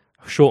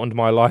shortened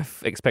my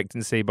life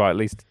expectancy by at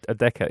least a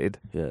decade.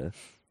 Yeah.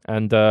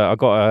 And I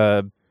got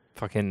a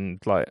fucking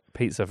like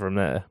pizza from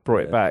there,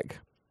 brought it back.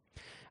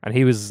 And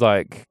he was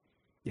like,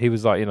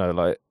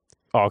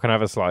 oh, can I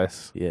have a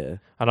slice? Yeah.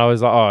 And I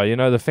was like,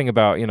 the thing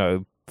about,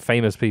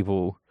 famous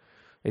people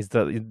is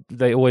that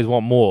they always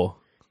want more.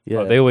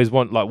 Yeah. Like, they always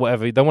want like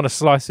whatever. They want a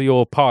slice of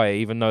your pie,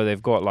 even though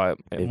they've got like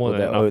more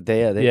than enough.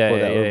 They've got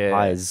their own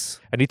pies.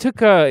 And he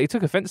took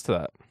offense to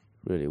that.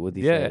 Really? What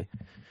did he say?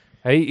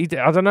 I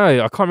don't know.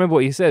 I can't remember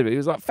what he said, but he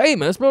was like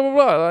famous, blah blah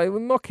blah, like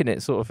mocking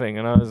it, sort of thing.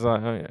 And I was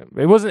like, oh,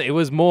 yeah. It wasn't. It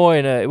was more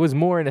in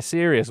a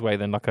serious way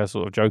than like a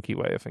sort of jokey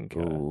way. I think.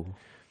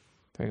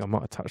 I think I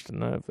might have touched a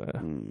nerve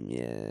there.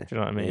 Yeah. Do you know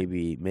what I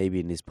mean? Maybe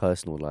in his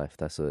personal life,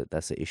 that's an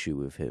issue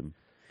with him.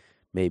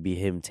 Maybe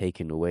him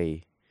taking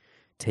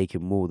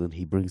more than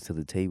he brings to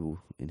the table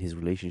in his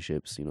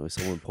relationships. You know,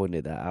 someone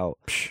pointed that out,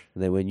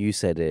 and then when you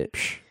said it,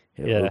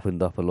 it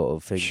opened up a lot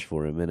of things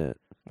for him, innit?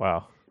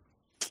 Wow.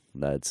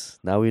 Lads,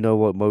 now we know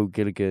what Mo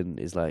Gilligan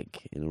is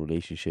like in a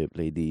relationship,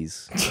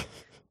 ladies.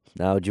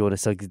 Now, do you want to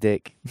suck his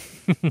dick?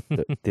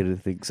 Didn't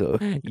think so.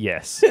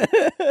 Yes.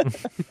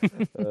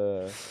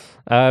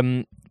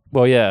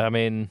 Well, yeah, I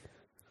mean,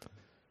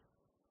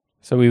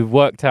 so we've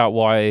worked out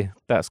why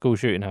that school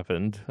shooting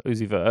happened,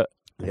 Uzi Vert.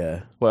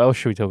 Yeah. What else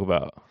should we talk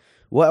about?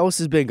 What else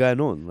has been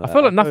going on? I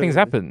feel like nothing's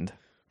happened.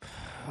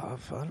 I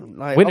don't,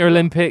 like, Winter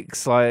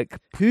Olympics, like...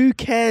 Who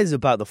cares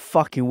about the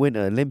fucking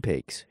Winter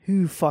Olympics?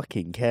 Who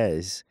fucking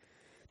cares?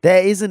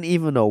 There isn't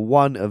even a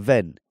one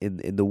event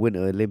in the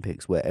Winter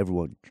Olympics where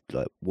everyone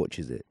like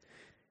watches it.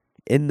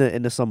 In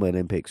the Summer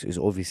Olympics, it's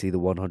obviously the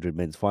 100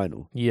 men's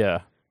final.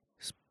 Yeah.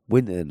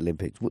 Winter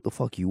Olympics, what the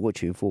fuck are you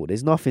watching for?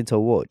 There's nothing to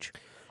watch.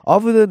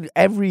 Other than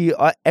every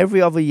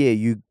other year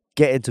you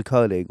get into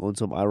curling on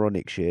some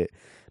ironic shit,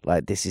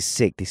 like this is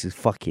sick, this is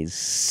fucking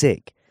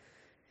sick.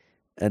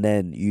 And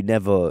then you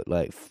never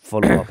like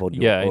follow up on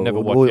your... you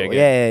never watch it again.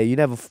 Yeah, you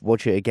never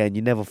watch it again.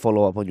 You never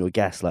follow up on your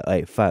gas like,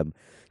 hey fam,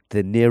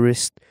 the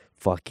nearest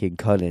fucking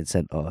curling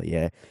centre,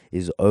 yeah,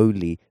 is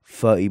only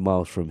 30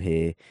 miles from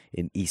here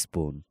in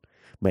Eastbourne.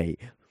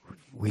 Mate,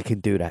 we can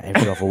do that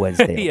every other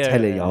Wednesday.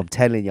 I'm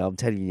telling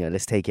you,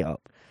 let's take it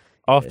up.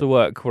 After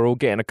work, we're all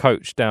getting a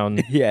coach down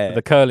to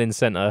the curling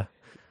centre.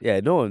 Yeah,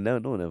 no one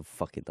ever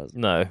fucking does it.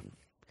 No.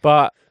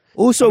 But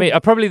also, I mean,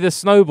 probably the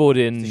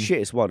snowboarding... the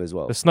shittest one as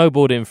well. The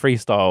snowboarding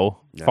freestyle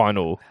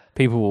final.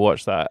 People will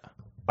watch that.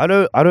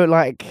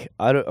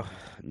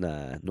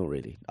 Nah, not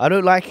really. I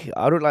don't like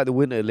the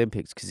Winter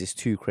Olympics because it's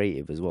too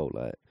creative as well.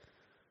 Like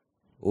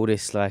all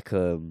this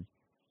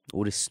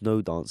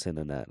snow dancing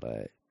and that,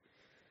 like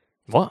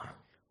what?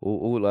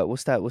 All like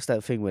what's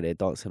that thing where they're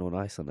dancing on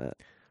ice and that?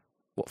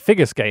 What,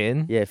 figure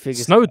skating? Yeah,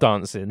 snow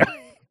dancing.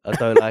 I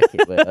don't like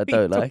it, mate. I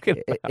don't like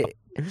it.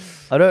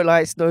 I don't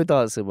like snow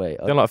dancing, mate.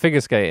 You don't like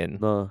figure skating?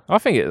 No. I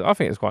think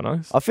it's quite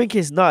nice. I think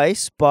it's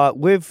nice, but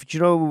with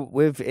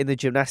in the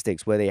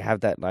gymnastics where they have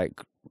that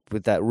like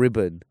with that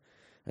ribbon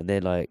and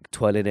they're like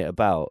twirling it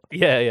about.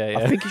 Yeah.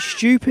 I think it's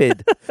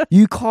stupid.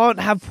 You can't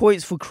have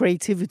points for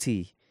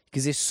creativity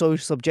because it's so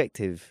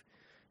subjective.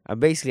 And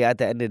basically at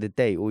the end of the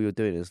day, all you're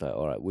doing is like,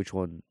 all right, which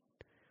one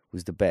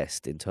was the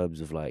best in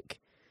terms of like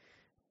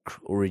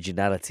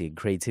originality and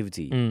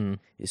creativity?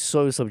 It's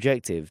so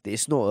subjective.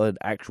 It's not an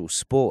actual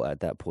sport at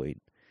that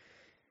point.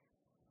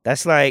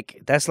 That's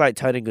like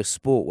turning a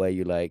sport where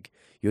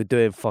you're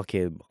doing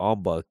fucking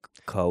armbar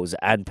curls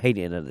and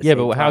painting at the same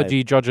time. But how do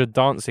you judge a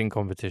dancing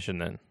competition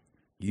then?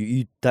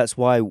 You that's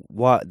why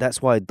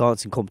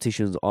dancing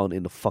competitions aren't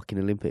in the fucking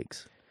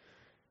Olympics.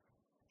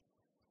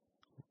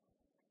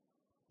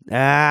 But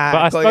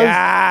I suppose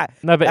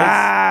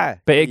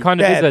but it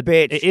kind of is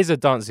it is a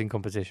dancing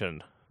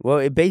competition. Well,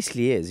 it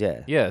basically is,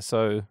 yeah. Yeah,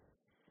 so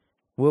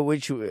well,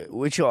 which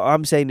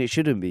I'm saying it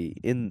shouldn't be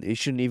in. It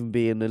shouldn't even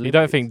be in the Olympics. You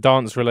don't think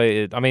dance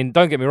related? I mean,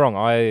 don't get me wrong.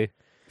 I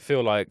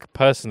feel like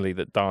personally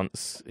that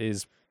dance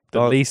is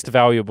the least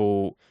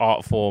valuable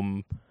art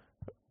form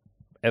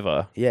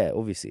ever. Yeah,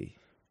 obviously.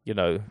 You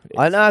know,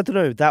 I don't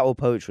know that or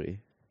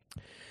poetry.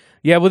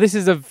 Yeah, well, this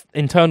is an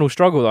internal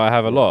struggle that I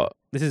have a lot.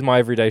 This is my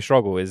everyday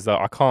struggle, is that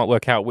I can't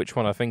work out which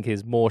one I think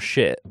is more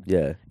shit.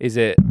 Yeah. Is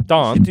it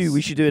dance?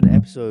 We should do an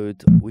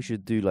episode. We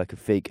should do like a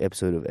fake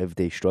episode of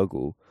Everyday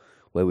Struggle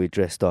where we're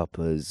dressed up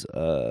as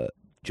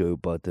Joe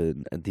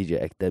Budden and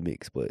DJ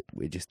Academics, but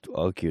we're just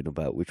arguing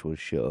about which one's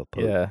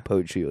shitter,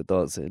 poetry or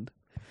dancing.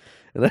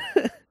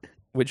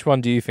 Which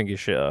one do you think is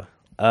shitter?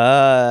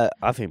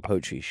 I think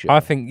poetry is shit. I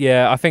think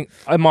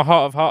in my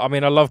heart of heart, I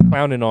mean, I love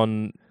clowning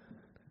on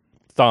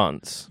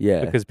dance,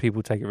 because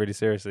people take it really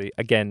seriously.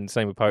 Again,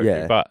 same with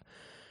poetry, but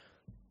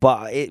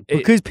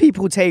because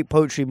people take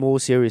poetry more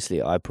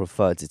seriously, I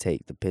prefer to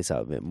take the piss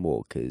out of it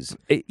more because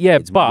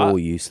it's more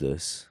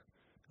useless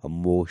and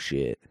more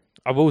shit.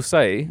 I will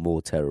say,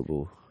 more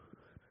terrible.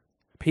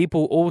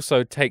 People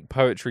also take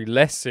poetry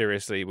less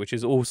seriously, which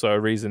is also a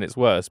reason it's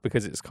worse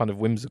because it's kind of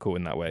whimsical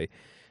in that way.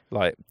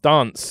 Like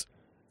dance,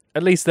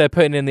 at least they're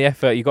putting in the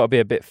effort. You got to be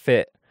a bit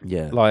fit.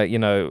 Yeah, like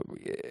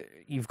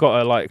you've got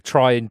to like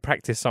try and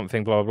practice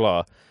something, blah, blah,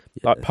 blah.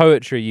 Yeah. Like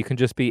poetry, you can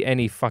just be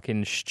any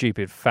fucking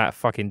stupid, fat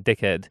fucking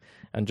dickhead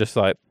and just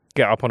like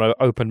get up on an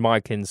open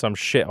mic in some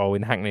shithole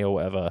in Hackney or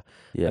whatever,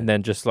 and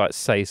then just like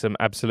say some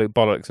absolute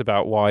bollocks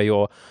about why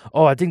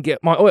I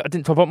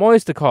didn't top up my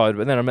Oyster card,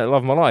 but then I met the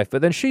love of my life,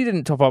 but then she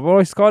didn't top up my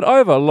Oyster card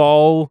either,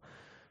 lol.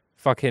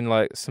 Fucking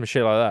like some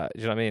shit like that.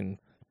 Do you know what I mean?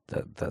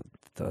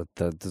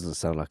 That doesn't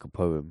sound like a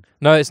poem.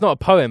 No, it's not a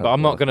poem, but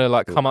I'm not gonna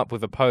like come up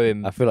with a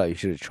poem. I feel like you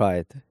should have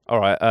tried. All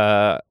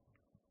right.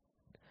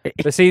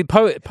 But see,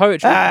 poetry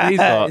for these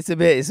lot. It's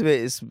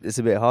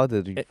a bit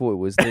harder than you thought it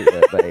was,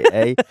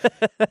 eh?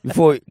 You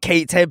thought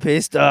Kate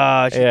Tempest, she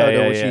don't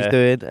know what she's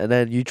doing, and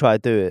then you try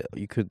to do it.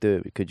 You could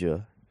do it, could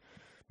you?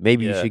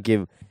 Maybe you should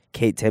give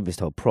Kate Tempest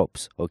her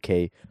props,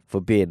 okay,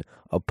 for being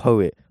a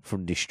poet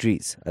from the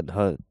streets and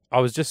her. I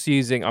was just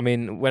using. I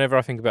mean, whenever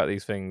I think about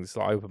these things,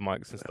 like open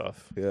mics and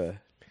stuff,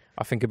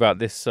 I think about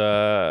this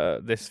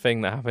this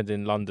thing that happened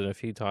in London a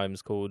few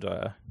times called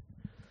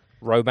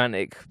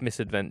romantic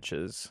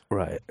misadventures.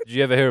 Right. Did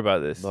you ever hear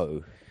about this?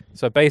 No.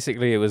 So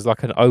basically, it was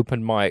like an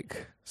open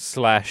mic /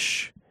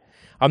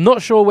 I'm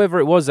not sure whether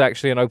it was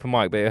actually an open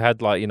mic, but it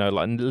had like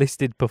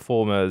listed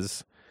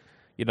performers,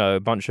 a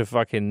bunch of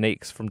fucking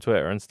neeks from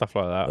Twitter and stuff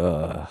like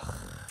that.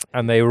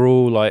 And they were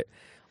all like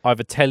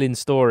either telling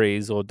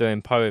stories or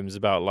doing poems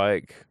about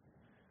like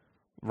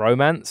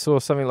romance or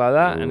something like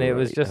that. And it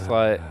was just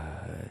like,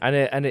 and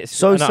it's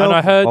so. And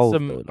I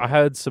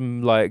heard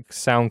some like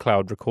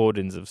SoundCloud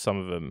recordings of some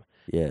of them.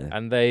 Yeah.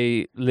 And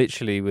they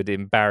literally would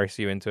embarrass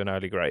you into an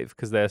early grave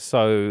because they're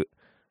so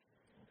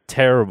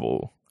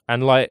terrible.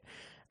 And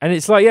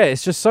it's like,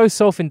 it's just so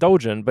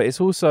self-indulgent, but it's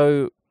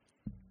also,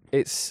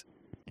 it's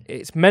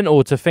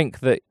mental to think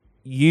that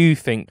you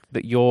think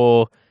that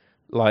your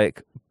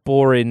like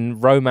boring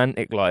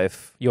romantic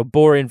life, your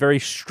boring, very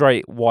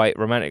straight white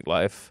romantic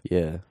life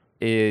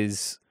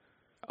is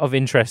of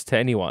interest to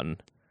anyone.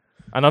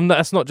 And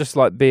that's not just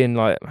like being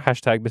like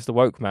hashtag Mr.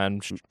 Woke Man,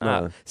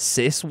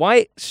 cis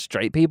white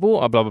straight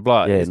people, blah blah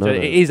blah. Yeah,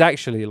 it is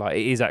actually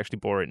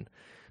boring.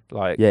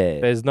 Like,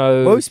 there's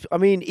no most. I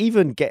mean,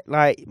 even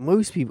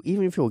most people,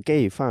 even if you're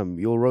gay, fam,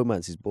 your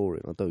romance is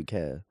boring. I don't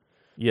care.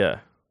 Yeah,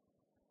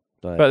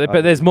 like,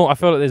 but there's more. I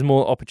feel like there's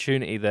more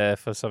opportunity there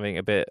for something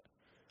a bit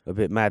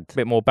mad, a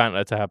bit more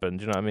banter to happen.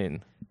 Do you know what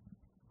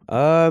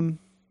I mean?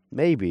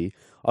 Maybe.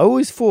 I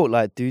always thought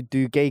like, do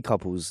gay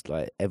couples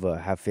like ever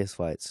have fist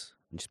fights?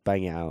 Just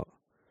bang it out.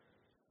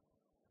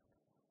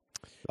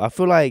 I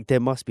feel like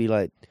there must be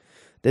like,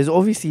 there's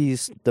obviously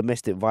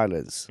domestic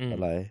violence,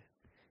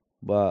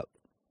 but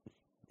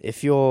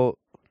if you're,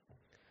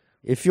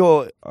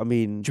 I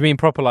mean, do you mean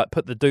proper like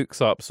put the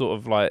dukes up, sort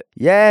of like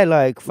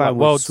like fam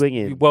like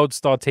swinging, world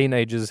star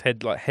teenagers head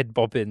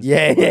bobbing,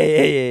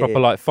 proper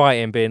like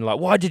fighting, being like,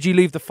 why did you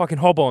leave the fucking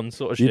hob on,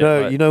 sort of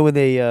shit. You know when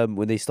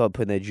they start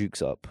putting their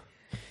jukes up.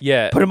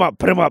 Yeah, put them up.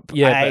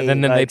 Yeah, but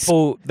then like,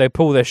 they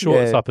pull their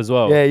shorts up as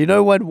well. Yeah, you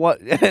know when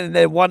and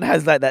then one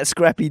has like that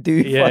scrappy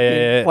dude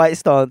fight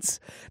stance.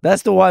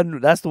 That's the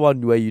one. That's the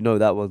one where you know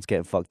that one's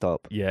getting fucked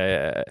up.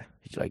 Yeah.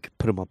 He's like,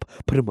 put him up.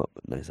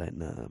 No, it's like,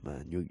 nah,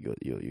 man, you're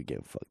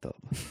getting fucked up.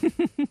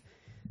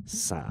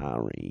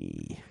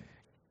 Sorry.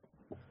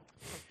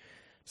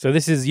 So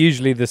this is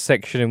usually the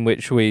section in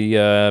which we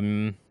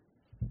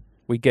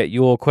get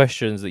your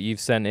questions that you've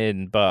sent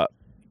in, but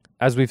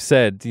as we've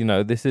said,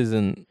 this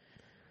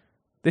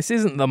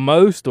isn't the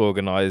most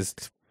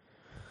organised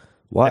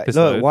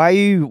episode.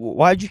 No,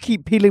 why'd you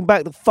keep peeling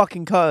back the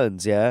fucking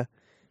curtains, yeah?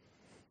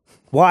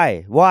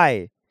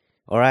 Why?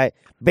 All right,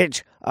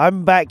 bitch,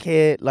 I'm back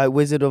here like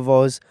Wizard of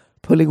Oz,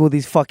 pulling all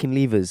these fucking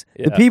levers.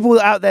 Yeah. The people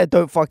out there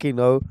don't fucking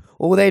know.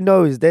 All they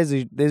know is there's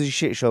a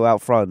shit show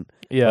out front.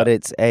 Yeah. But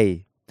it's,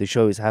 the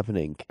show is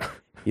happening.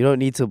 You don't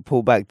need to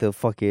pull back the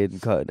fucking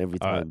curtain every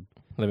time.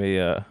 Right. Let me,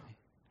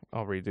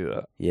 I'll redo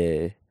that.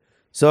 Yeah.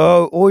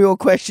 So all your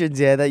questions,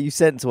 that you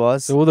sent to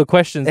us. So all the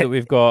questions that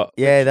we've got.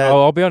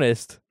 I'll be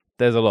honest.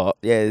 There's a lot.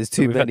 Yeah, there's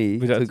too many.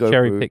 We've had to go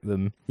cherry through. pick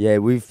them. Yeah,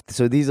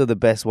 so these are the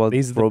best ones.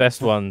 These are the best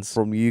ones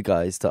from you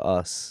guys to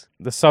us.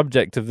 The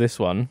subject of this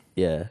one.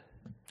 Yeah.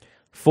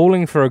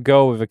 Falling for a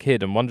girl with a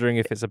kid and wondering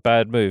if it's a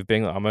bad move,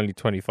 being that I'm only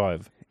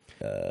 25.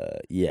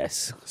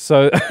 Yes.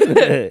 So,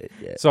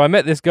 so I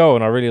met this girl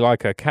and I really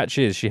like her. Catch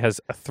is, she has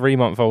a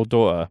 3-month-old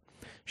daughter.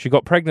 She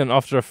got pregnant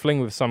after a fling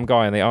with some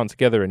guy and they aren't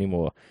together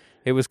anymore.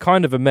 It was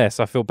kind of a mess.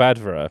 I feel bad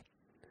for her.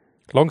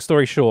 Long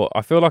story short,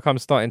 I feel like I'm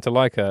starting to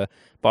like her,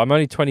 but I'm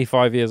only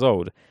 25 years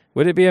old.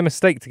 Would it be a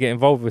mistake to get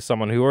involved with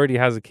someone who already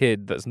has a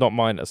kid that's not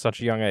mine at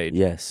such a young age?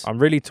 Yes. I'm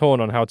really torn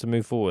on how to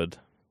move forward.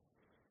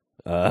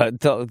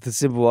 The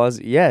simple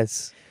answer,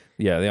 yes.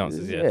 Yeah, the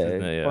answer is yes.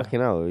 Isn't it? Yeah. Fucking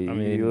hell.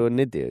 You're an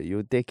idiot. You're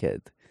a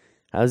dickhead.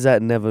 How's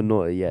that never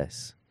not a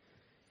yes?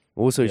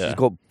 Also, she's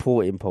got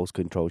poor impulse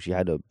control. She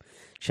had a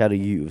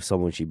youth with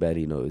someone she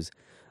barely knows.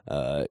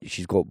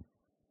 She's got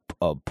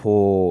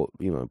poor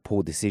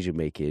decision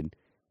making.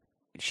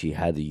 She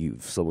had a youth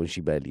with someone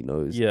she barely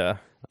knows. Yeah.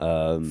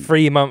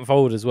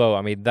 3-month-old as well.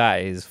 I mean,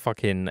 that is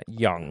fucking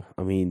young.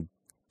 I mean,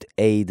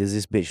 does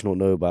this bitch not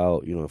know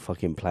about,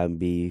 fucking plan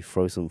B,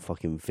 throw some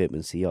fucking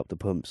vitamin C up the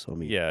pumps? I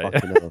mean,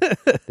 fucking hell.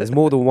 There's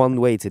more than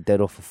one way to dead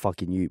off a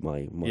fucking youth,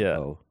 my girl. You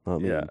know what I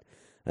mean?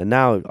 And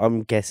now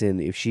I'm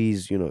guessing if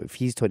she's, if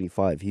he's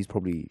 25,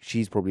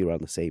 she's probably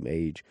around the same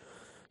age.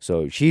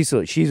 So she's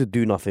a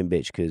do nothing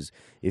bitch, because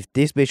if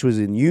this bitch was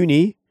in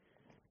uni,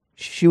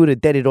 she would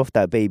have deaded off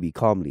that baby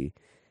calmly.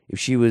 If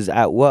she was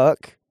at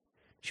work,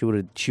 she would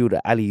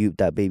have alley-ooped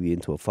that baby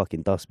into a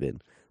fucking dustbin.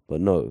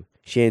 But no,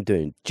 she ain't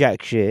doing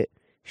jack shit.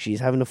 She's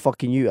having a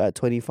fucking youth at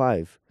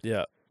 25.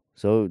 Yeah.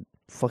 So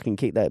fucking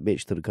kick that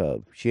bitch to the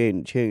curb. She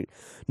ain't.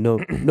 No,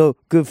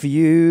 good for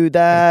you.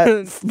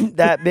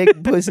 That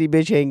big pussy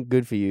bitch ain't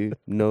good for you.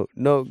 No,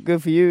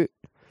 good for you.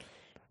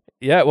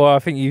 Yeah, well, I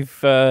think you've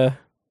covered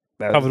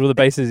all the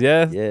bases.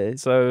 Yeah. Yeah.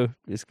 So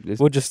Let's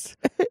we'll just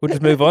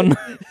move on.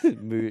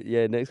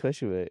 Yeah. Next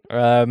question, mate.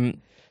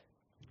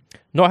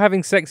 Not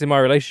having sex in my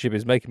relationship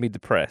is making me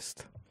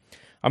depressed.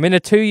 I'm in a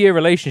 2-year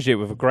relationship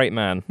with a great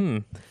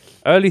man.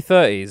 Early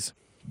 30s.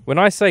 When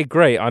I say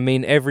great, I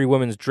mean every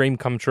woman's dream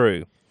come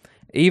true.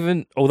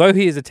 Even although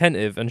he is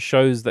attentive and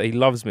shows that he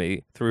loves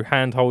me through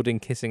hand-holding,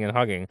 kissing and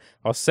hugging,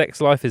 our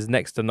sex life is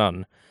next to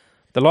none.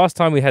 The last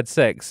time we had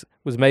sex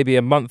was maybe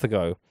a month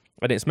ago,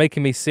 and it's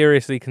making me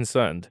seriously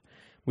concerned.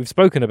 We've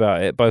spoken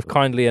about it, both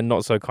kindly and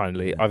not so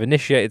kindly. I've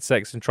initiated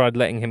sex and tried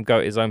letting him go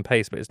at his own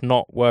pace, but it's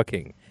not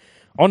working.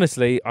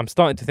 Honestly, I'm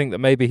starting to think that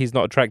maybe he's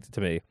not attracted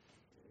to me.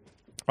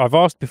 I've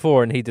asked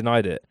before and he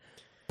denied it.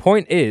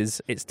 Point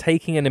is, it's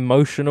taking an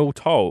emotional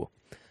toll.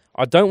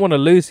 I don't want to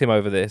lose him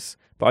over this,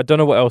 but I don't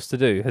know what else to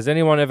do. Has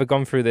anyone ever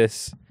gone through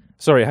this?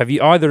 Sorry, have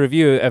you either of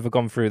you ever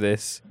gone through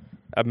this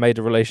and made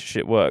a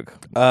relationship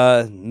work?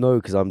 No,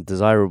 because I'm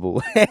desirable.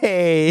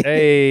 Hey.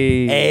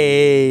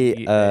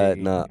 Hey.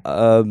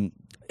 Nah.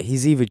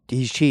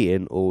 He's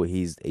cheating or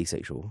he's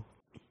asexual.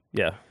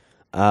 Yeah.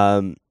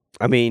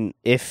 I mean,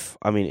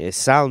 it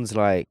sounds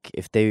like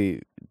it's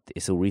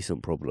a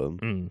recent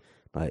problem.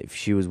 Like if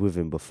she was with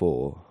him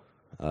before,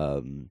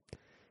 and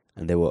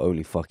they were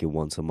only fucking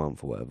once a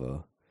month or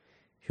whatever,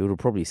 he would have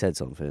probably said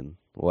something,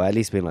 or at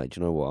least been like, do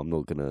you know what? I'm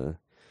not gonna.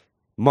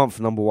 Month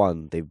number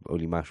 1, they've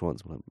only mashed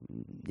once. I'm like,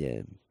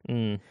 yeah,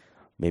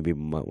 maybe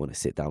we might want to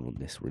sit down on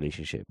this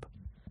relationship.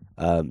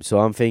 So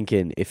I'm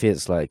thinking if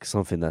it's like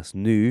something that's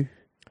new.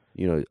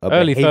 You know,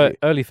 early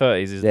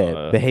 30s is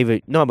not behavior.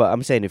 No, but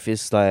I'm saying if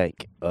it's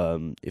like,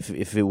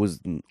 if it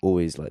wasn't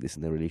always like this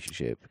in their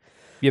relationship.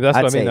 Yeah, but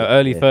that's what I mean. Though.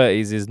 Early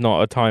 30s is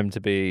not a time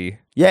to be.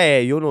 Yeah,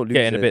 you're not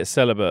getting a bit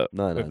celibate.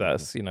 No, with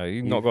that. No.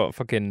 You've not got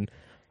fucking,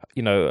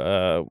 Hugh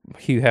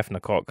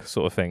Hefner cock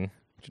sort of thing.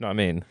 Do you know what I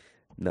mean?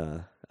 Nah.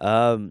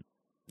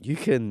 You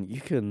can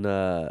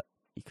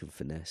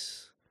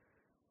finesse.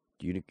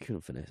 You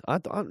can finesse.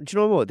 Do you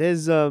know what?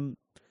 There's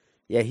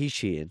yeah, he's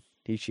cheating.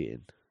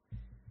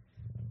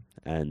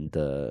 And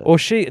or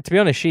she, to be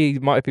honest, she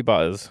might be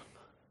Butters.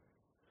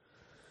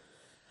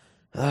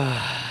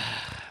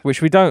 Which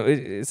we don't.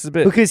 It's a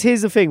bit because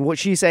here's the thing. What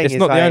she's saying it's is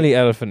not like, the only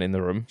elephant in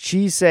the room.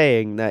 She's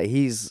saying that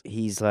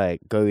he's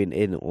like going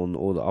in on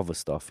all the other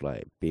stuff,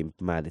 like being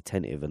mad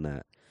attentive and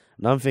that.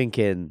 And I'm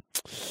thinking,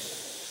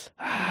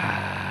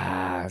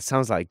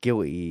 sounds like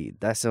guilty.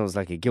 That sounds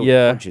like a guilty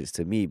conscience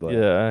to me. But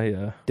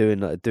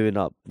doing up, doing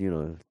all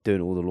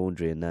the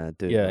laundry and that,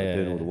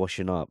 doing all the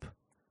washing up.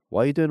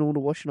 Why are you doing all the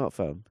washing up,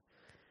 fam?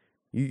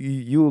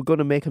 You were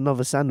gonna make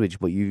another sandwich,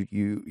 but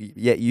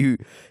you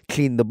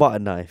cleaned the butter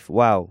knife.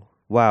 Wow.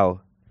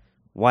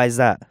 Why is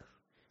that?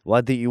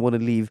 Why didn't you want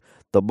to leave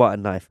the butter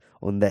knife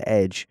on the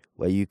edge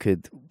where you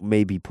could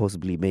maybe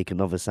possibly make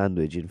another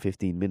sandwich in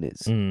 15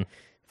 minutes?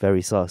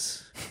 Very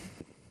sus.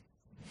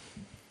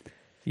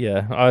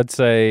 Yeah, I'd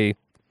say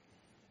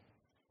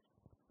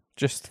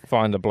just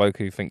find a bloke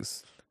who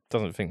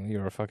doesn't think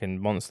you're a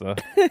fucking monster.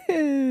 Do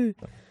you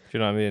know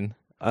what I mean?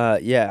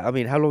 Yeah. I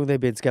mean, how long have they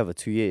been together?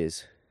 2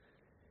 years.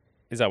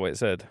 Is that what it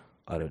said?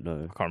 I don't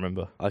know. I can't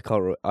remember.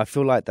 I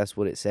feel like that's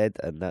what it said,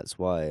 and that's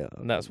why.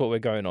 And that's what we're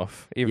going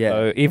off.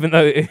 Even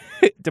though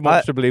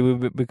demonstrably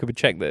we could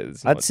check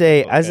that. I'd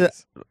say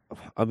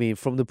I mean,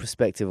 from the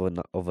perspective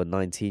of a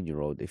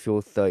 19-year-old, if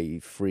you're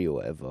 33 or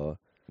whatever,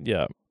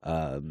 yeah,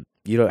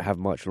 you don't have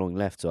much long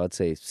left. So I'd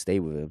say stay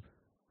with him.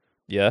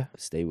 Yeah,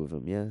 stay with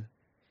him. Yeah,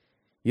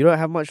 you don't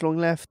have much long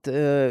left.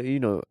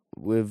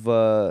 With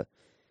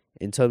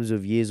in terms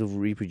of years of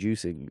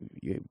reproducing,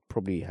 you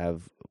probably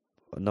have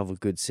another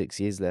good 6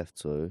 years left,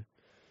 so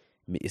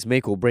it's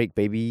make or break,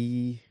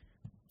 baby.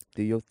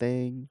 Do your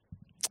thing.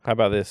 How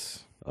about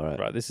this? All right.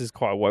 Right, this is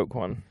quite a woke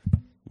one.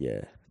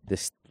 Yeah,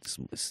 this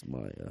is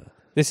my.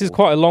 This is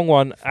quite a long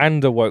one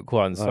and a woke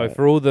one. So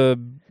for all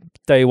the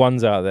day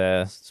ones out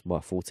there, it's my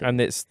forte. And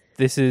this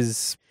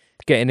is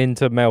getting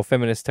into male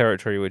feminist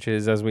territory, which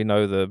is, as we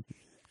know, the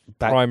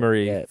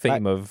primary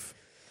theme of.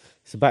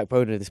 It's the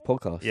backbone of this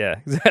podcast.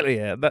 Yeah, exactly.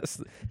 Yeah,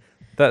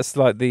 that's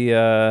like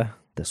the.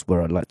 That's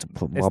where I'd like to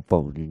put my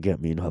bone and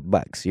get me in her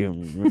back.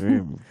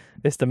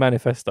 It's the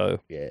manifesto.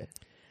 Yeah.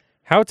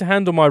 How to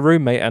handle my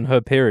roommate and her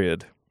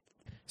period.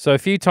 So a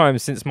few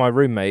times since my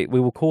roommate, we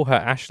will call her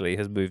Ashley,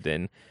 has moved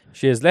in,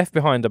 she has left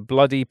behind a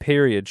bloody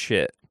period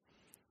shit.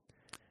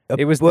 A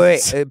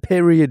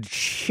period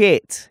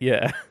shit.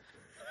 Yeah.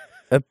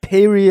 A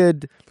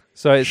period.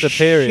 So it's a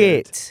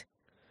period. Shit.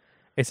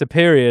 It's a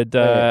period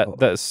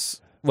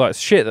that's it's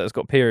shit that's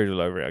got period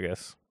all over it, I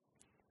guess.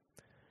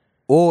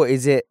 Or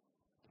is it?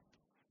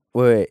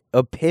 Wait,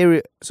 a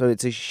period. So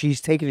she's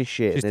taking a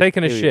shit. She's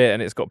taking a shit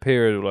and it's got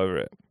period all over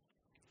it.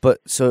 But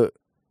so,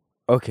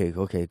 okay,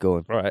 go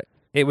on. Right.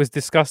 It was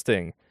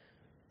disgusting.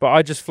 But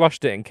I just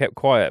flushed it and kept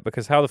quiet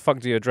because how the fuck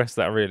do you address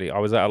that? Really, I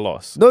was at a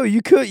loss. No,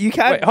 you could. You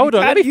can. Wait, hold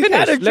on. Let me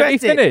finish. Let me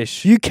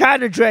finish. You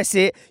can address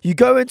it. You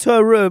go into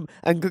a room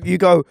and you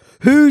go,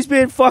 "Who's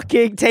been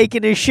fucking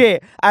taking a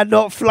shit and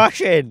not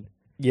flushing?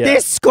 Yeah.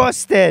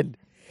 Disgusting.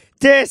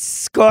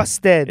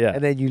 Yeah.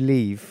 And then you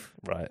leave.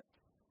 Right.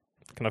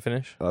 Can I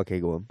finish? Okay,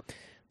 go on.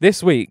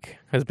 This week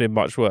has been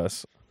much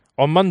worse.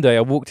 On Monday,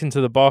 I walked into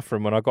the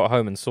bathroom when I got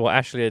home and saw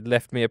Ashley had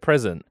left me a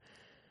present.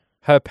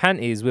 Her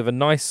panties with a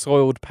nice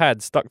soiled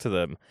pad stuck to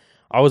them.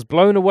 I was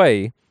blown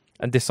away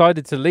and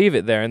decided to leave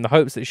it there in the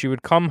hopes that she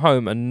would come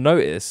home and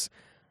notice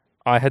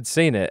I had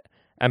seen it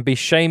and be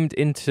shamed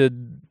into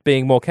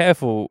being more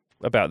careful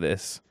about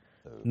this.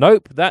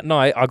 Nope, that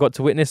night I got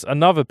to witness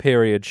another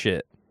period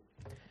shit.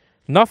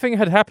 Nothing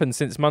had happened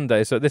since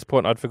Monday, so at this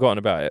point I'd forgotten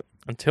about it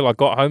until I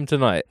got home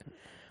tonight.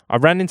 I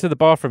ran into the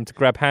bathroom to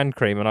grab hand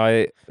cream and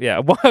why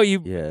are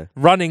you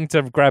running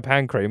to grab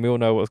hand cream? We all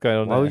know what's going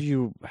on Why there. would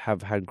you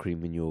have hand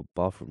cream in your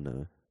bathroom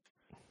now?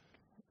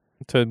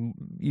 To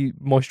you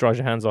moisturise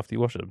your hands after you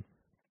wash them.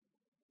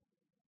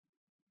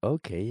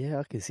 Okay, yeah,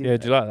 I can see Yeah,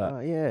 that. do you like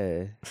that?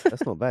 Yeah,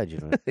 that's not bad, you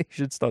know. You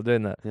should start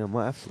doing that. Yeah, I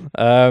might have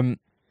to.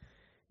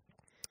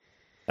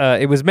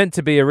 It was meant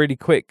to be really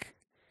quick,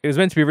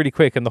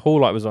 and the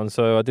hall light was on,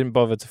 so I didn't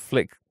bother to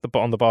flick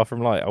on the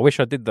bathroom light. I wish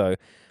I did, though.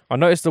 I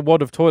noticed a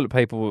wad of toilet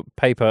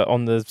paper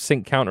on the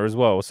sink counter as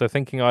well, so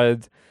thinking I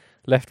had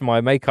left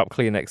my makeup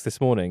Kleenex this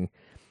morning,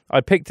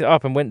 I picked it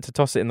up and went to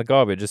toss it in the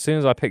garbage. As soon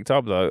as I picked it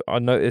up, though, I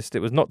noticed it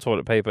was not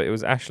toilet paper, it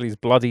was Ashley's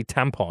bloody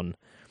tampon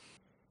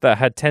that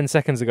had 10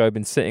 seconds ago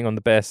been sitting on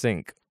the bare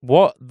sink.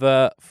 What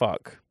the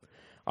fuck?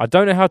 I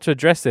don't know how to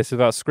address this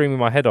without screaming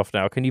my head off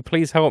now. Can you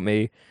please help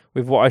me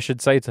with what I should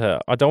say to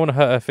her? I don't want to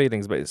hurt her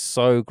feelings, but it's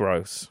so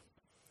gross.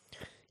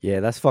 Yeah,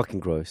 that's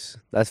fucking gross.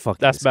 That's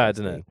bad,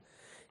 isn't it?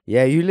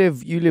 Yeah, you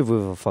live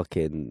with a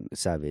fucking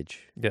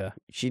savage. Yeah.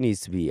 She needs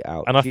to be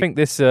out. And I think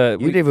this... you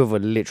live with a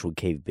literal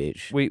cave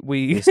bitch.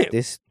 We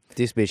this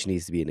bitch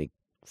needs to be in a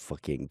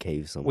fucking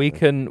cave somewhere. we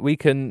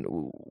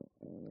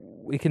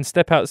can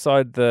step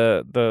outside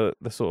the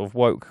sort of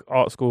woke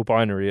art school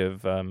binary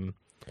of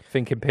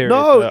thinking periods.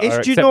 No, are it's,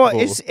 do you know what?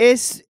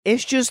 acceptable.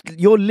 It's just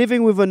you're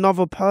living with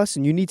another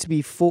person. You need to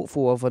be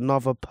thoughtful of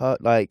another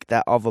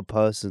that other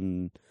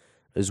person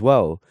as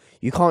well.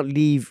 You can't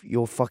leave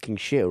your fucking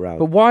shit around.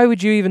 But why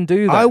would you even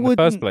do that in the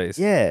first place?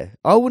 Yeah,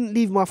 I wouldn't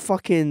leave my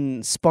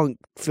fucking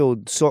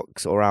spunk-filled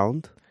socks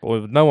around.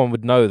 Or no one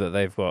would know that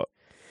they've got...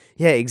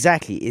 Yeah,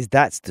 exactly.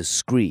 That's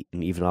discreet,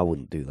 and even I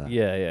wouldn't do that.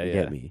 Yeah. You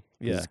get me?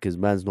 Yeah. Because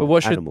man's not But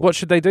what animal.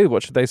 should they do?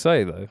 What should they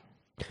say, though?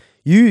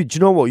 Do you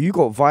know what? You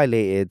got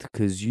violated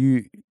because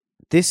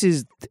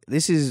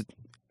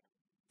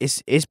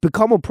it's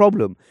become a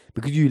problem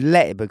because you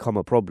let it become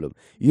a problem.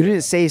 You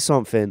didn't say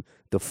something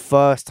the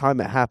first time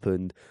it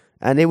happened,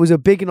 and it was a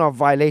big enough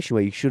violation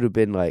where you should have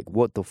been like,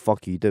 "What the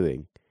fuck are you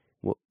doing?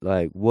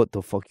 What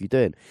the fuck are you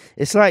doing?"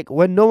 It's like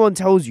when no one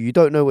tells you, you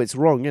don't know it's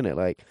wrong, innit?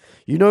 Like,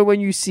 you know when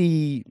you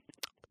see,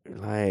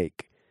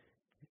 like,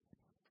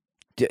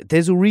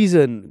 there's a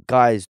reason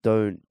guys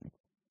don't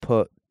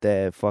put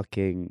their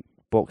fucking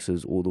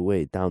boxers all the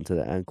way down to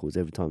their ankles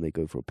every time they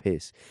go for a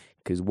piss,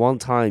 because one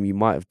time you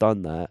might have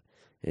done that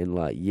in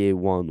like year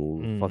one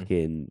or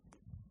fucking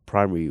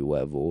primary or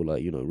whatever, or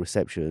like, you know,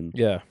 reception.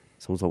 Yeah.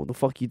 Someone's like, "What the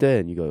fuck you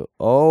doing?" You go,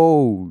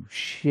 "Oh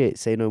shit,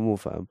 say no more,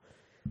 fam,"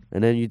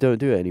 and then you don't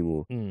do it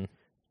anymore.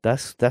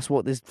 That's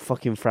what this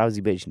fucking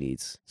frowsy bitch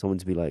needs. Someone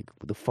to be like,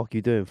 "What the fuck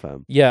you doing,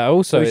 fam?" Yeah.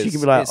 Also, so she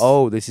can be like,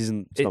 "Oh, this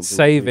isn't." It's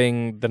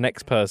saving the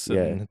next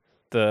person.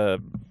 Yeah.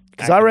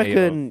 Because I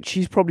reckon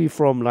she's probably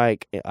from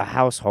like a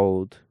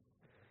household.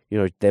 You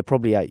know, they're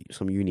probably at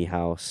some uni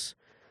house.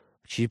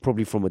 She's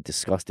probably from a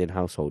disgusting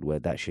household where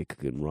that shit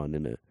could run,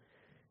 innit?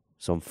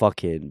 Some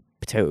fucking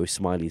potato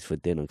smileys for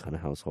dinner kind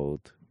of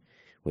household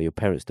where your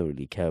parents don't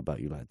really care about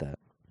you like that.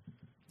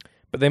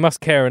 But they must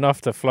care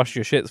enough to flush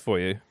your shits for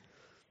you.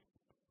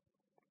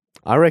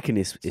 I reckon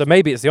it's so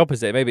maybe it's the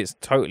opposite. Maybe it's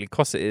totally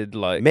cosseted,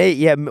 like...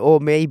 or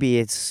maybe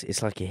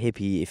it's like a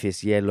hippie. If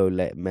it's yellow,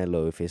 let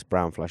mellow. If it's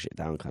brown, flush it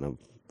down kind of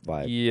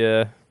vibe.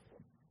 Yeah.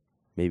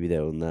 Maybe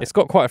they're on that. It's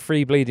got quite a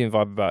free bleeding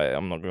vibe about it,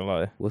 I'm not going to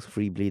lie. What's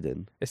free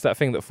bleeding? It's that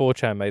thing that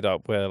 4chan made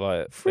up where,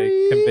 like, Free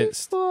they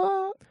convinced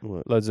what?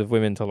 loads of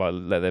women to, like,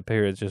 let their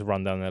periods just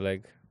run down their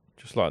leg.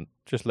 Just let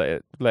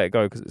it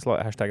go, because it's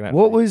like hashtag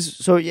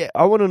naturally.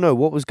 I want to know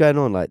what was going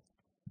on, like,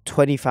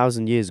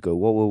 20,000 years ago.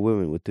 What were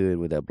women doing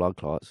with their blood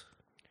clots?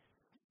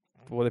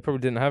 Well, they probably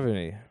didn't have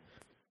any.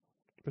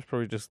 It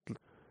probably just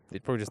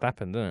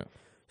happened, didn't it?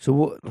 So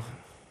what?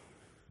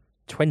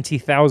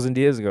 20,000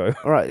 years ago.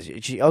 All right.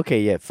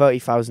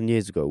 30,000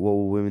 years ago. What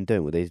were women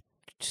doing? Were they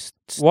just?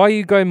 Why are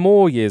you going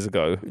more years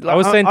ago? I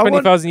was saying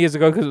 20,000 years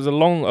ago because it was a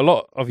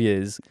lot of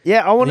years.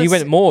 Yeah, I want to. You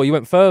went more. You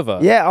went further.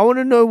 Yeah, I want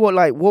to know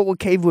what were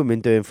cave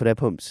women doing for their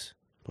pumps,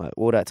 like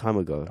all that time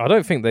ago. I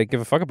don't think they give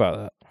a fuck about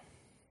that.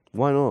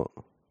 Why not?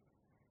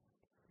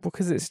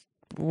 Because it's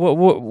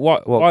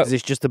what? Because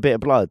it's just a bit of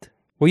blood.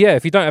 Well, yeah.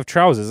 If you don't have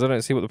trousers, I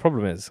don't see what the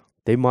problem is.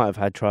 They might have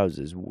had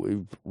trousers.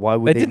 Why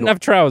would They they didn't not? have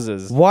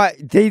trousers. Why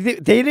they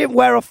didn't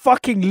wear a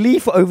fucking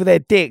leaf over their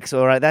dicks?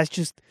 All right, that's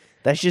just.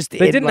 They in,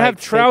 didn't like, have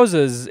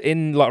trousers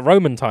in like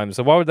Roman times.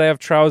 So why would they have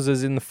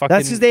trousers in the fucking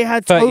That's because they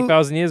had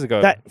 30,000 years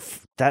ago?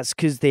 That's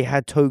because they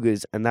had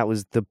togas, and that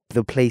was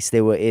the place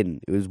they were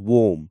in. It was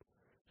warm.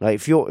 Like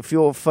if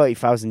you're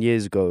 30,000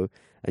 years ago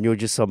and you're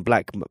just some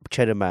black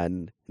cheddar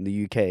man in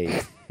the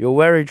UK, you're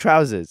wearing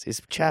trousers.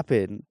 It's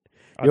chapping.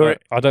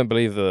 I don't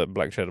believe the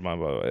black cheddar man,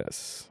 by the way.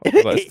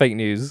 That's fake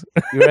news.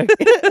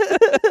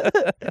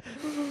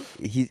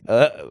 He's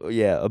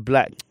a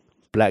black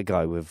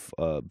guy with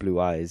blue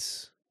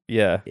eyes.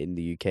 Yeah, in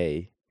the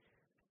UK.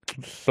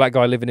 Black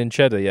guy living in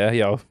cheddar.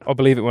 Yeah. I'll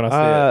believe it when I see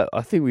it.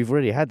 I think we've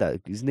already had that.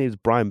 His name's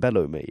Brian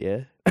Bello, mate.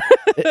 Yeah.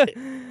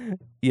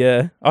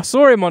 Yeah, I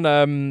saw him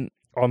on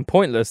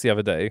Pointless the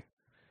other day.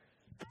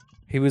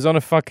 He was on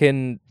a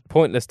fucking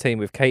Pointless team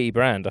with Katie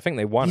Brand. I think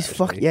they won. He's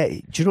yeah.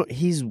 Do you know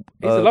he's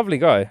a lovely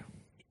guy.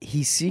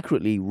 He's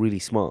secretly really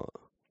smart,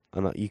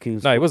 and you can.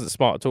 No, he wasn't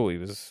smart at all. He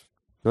was.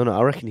 No,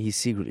 I reckon he's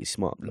secretly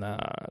smart. Nah,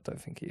 I don't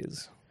think he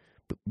is.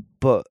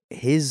 But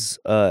his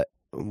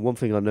one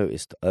thing I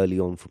noticed early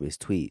on from his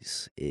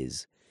tweets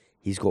is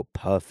he's got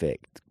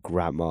perfect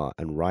grammar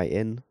and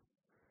writing.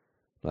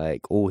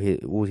 Like all his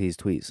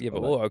tweets. Yeah,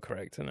 but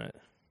autocorrect, isn't it?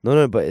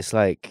 No, but it's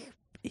like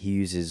he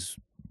uses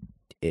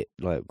it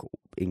like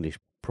English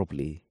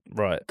properly.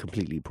 Right.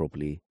 Completely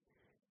properly.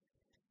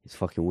 It's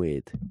fucking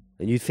weird.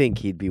 And you think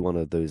he'd be one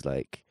of those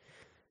like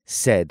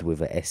said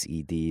with a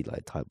SED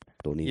like type,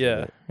 don't even.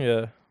 Yeah,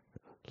 yeah.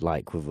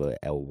 Like with a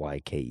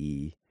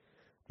LYKE.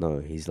 No,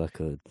 he's like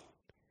a.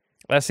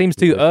 That seems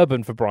too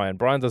urban for Brian.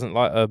 Brian doesn't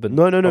like urban.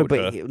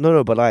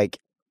 No, but like,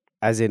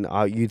 as in,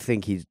 you'd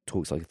think he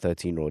talks like a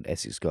 13-year-old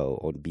Essex girl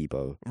on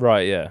Bebo.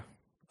 Right, yeah.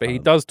 But he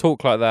does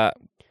talk like that,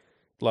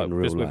 like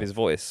just with life. his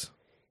voice.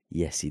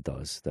 Yes, he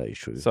does. That is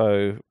true.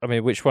 So, I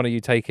mean, which one are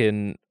you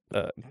taking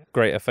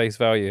greater face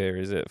value here?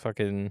 Is it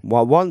fucking?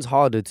 Well, one's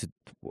harder to.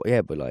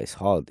 Yeah, but like it's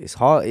hard. It's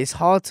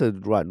hard to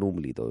write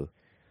normally though.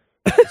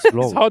 It's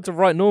long. It's hard to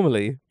write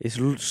normally. It's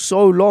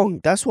so long.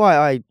 That's why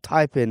I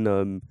type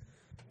in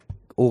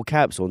all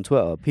caps on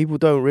Twitter. People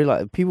don't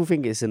realize. People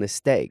think it's an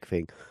aesthetic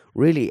thing.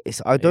 Really,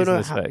 it's. I don't know.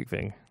 It's an aesthetic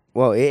thing.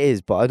 Well, it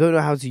is, but I don't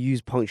know how to use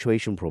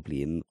punctuation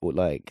properly and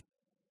like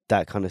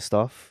that kind of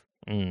stuff.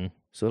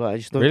 So like, I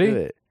just don't do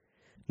it.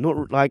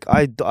 Not like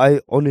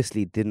I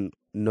honestly didn't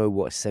know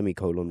what a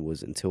semicolon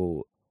was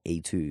until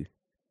A2,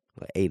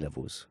 like A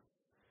levels.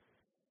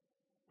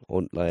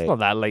 On like, it's not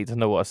that late to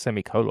know what a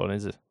semicolon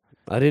is. It?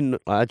 I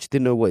just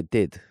didn't know what it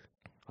did.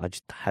 I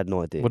just had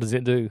no idea. What does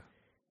it do?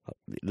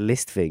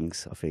 List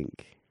things, I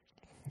think.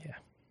 Yeah.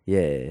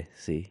 Yeah.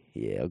 See.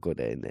 Yeah, I got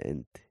that in the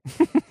end.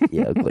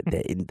 Yeah, I got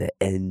that in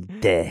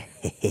the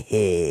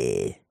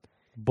end.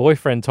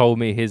 Boyfriend told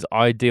me his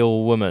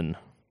ideal woman.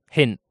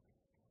 Hint.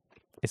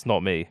 It's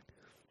not me.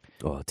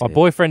 Oh, my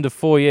boyfriend of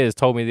 4 years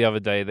told me the other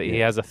day that he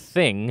has a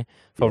thing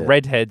for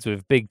redheads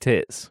with big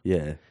tits.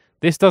 Yeah.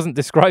 This doesn't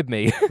describe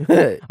me.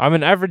 I'm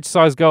an average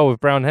sized girl with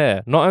brown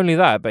hair. Not only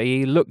that, but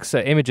he looks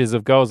at images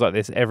of girls like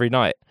this every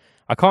night.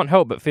 I can't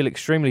help but feel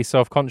extremely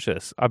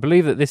self-conscious. I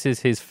believe that this is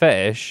his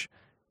fetish,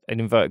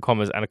 in inverted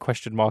commas, and a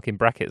question mark in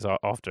brackets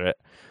after it.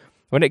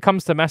 When it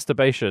comes to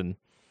masturbation,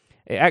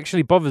 it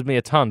actually bothers me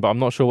a ton, but I'm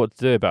not sure what to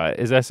do about it.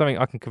 Is there something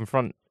I can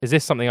confront? Is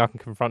this something I can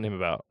confront him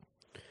about?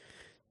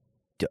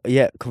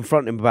 Yeah,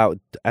 confront him about.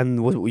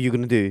 And what are you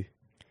gonna do?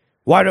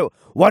 Why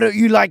don't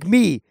you like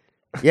me?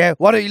 Yeah,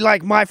 why don't you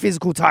like my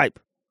physical type?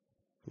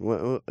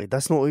 Well,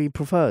 that's not what he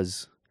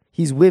prefers.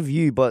 He's with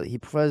you, but he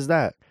prefers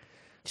that.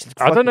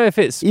 I don't know if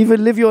it's either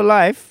live your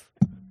life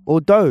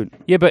or don't.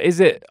 Yeah, but is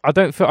it? I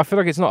feel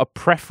like it's not a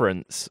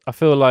preference. I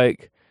feel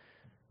like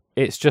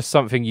it's just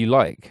something you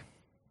like.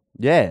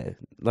 Yeah,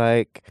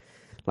 like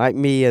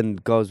me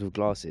and girls with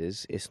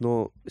glasses. It's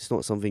not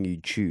something you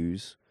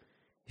choose.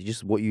 It's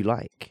just what you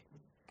like,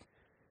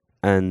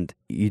 and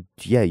you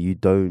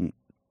don't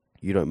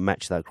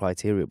match that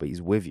criteria. But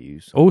he's with you.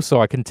 So also,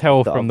 I can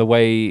tell from the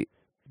way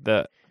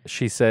that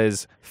she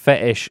says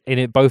fetish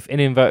both in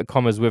inverted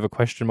commas with a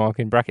question mark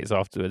in brackets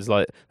afterwards.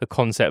 Like the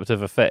concept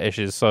of a fetish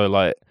is so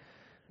like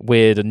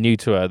weird and new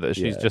to her that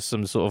she's just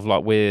some sort of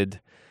like weird,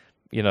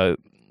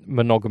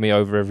 monogamy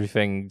over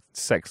everything,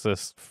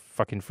 sexless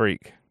fucking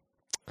freak.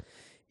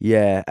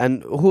 Yeah,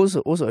 and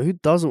also, who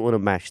doesn't want to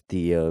match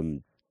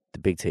the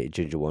big titted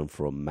ginger one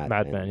from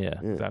Mad Men? Yeah,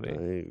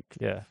 exactly.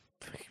 Yeah,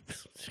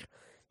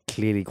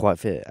 clearly quite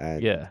fit,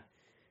 and yeah.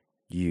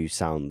 You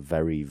sound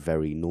very,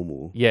 very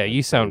normal. Yeah,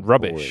 you sound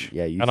rubbish.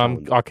 Boring. Yeah,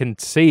 I can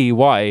see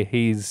why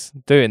he's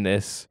doing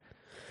this.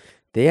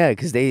 Yeah,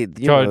 because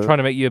trying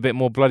to make you a bit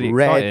more bloody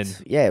exciting.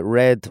 Yeah,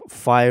 red,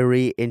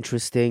 fiery,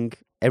 interesting,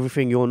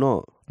 everything you're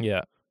not.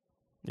 Yeah,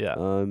 yeah.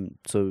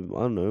 So I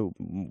don't know.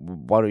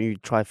 Why don't you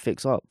try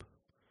fix up?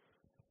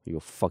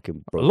 You're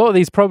fucking broke. A lot of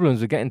these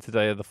problems we're getting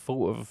today are the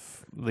fault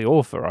of the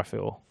author. I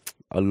feel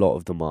a lot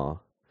of them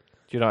are.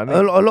 Do you know what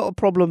I mean? A lot of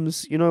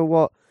problems. You know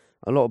what?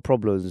 A lot of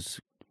problems.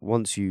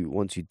 Once you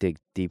dig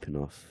deep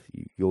enough,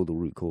 you're the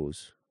root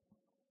cause.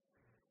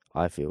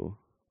 I feel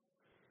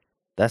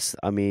That's.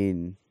 I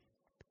mean,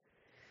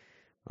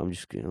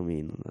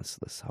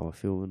 that's how I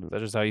feel. Isn't it?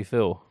 That's just how you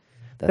feel.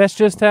 That's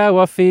just how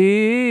I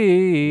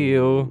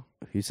feel.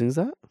 Who sings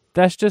that?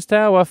 That's just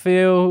how I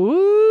feel.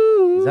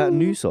 Ooh. Is that a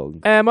new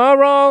song? Am I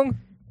wrong?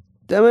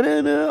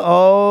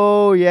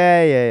 Oh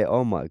yeah.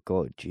 Oh my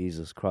God,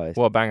 Jesus Christ!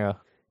 What a banger!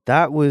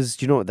 That was.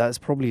 Do you know what? That's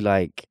probably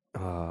like.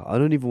 I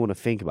don't even want to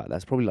think about it.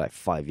 That's probably like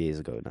 5 years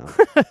ago now.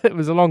 It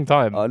was a long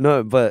time.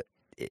 No, but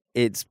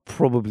it's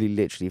probably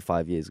literally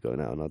 5 years ago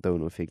now, and I don't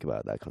want to think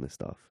about that kind of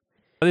stuff.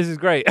 This is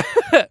great.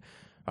 All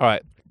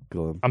right.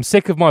 Go on. I'm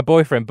sick of my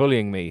boyfriend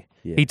bullying me.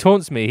 Yeah. He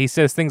taunts me. He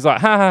says things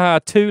like, ha ha ha,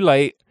 too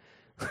late.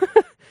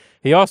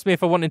 He asked me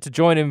if I wanted to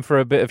join him for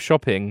a bit of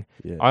shopping.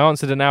 Yeah. I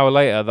answered an hour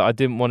later that I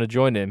didn't want to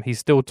join him. He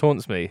still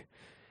taunts me.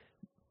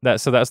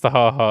 That's the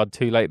ha ha,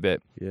 too late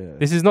bit. Yeah.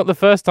 This is not the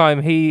first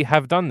time he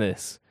have done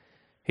this.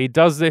 He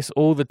does this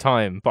all the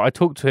time, but I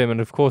talk to him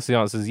and of course the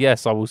answer is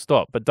yes, I will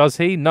stop. But does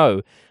he?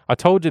 No. I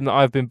told him that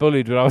I've been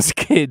bullied when I was a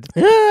kid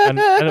and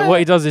what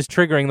he does is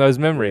triggering those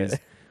memories. Yeah.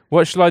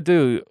 What shall I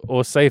do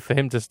or say for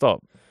him to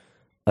stop?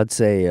 I'd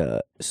say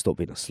stop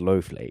being a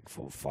snowflake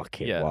for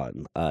fucking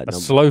one. A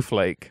slow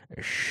flake.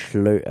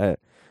 A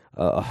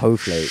hoe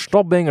flake.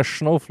 Stop being a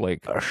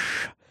snowflake.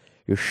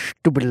 You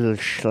stupid little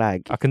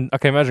slag. I can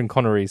imagine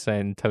Connery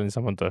telling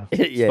someone to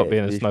stop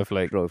being a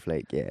snowflake.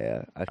 Snowflake,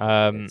 yeah. I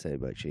can say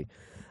it actually.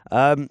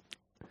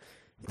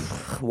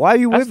 Why are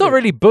you with That's not it?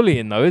 really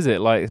bullying though, is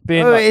it? Like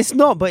being No, it's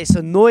not, but it's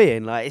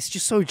annoying. Like it's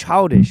just so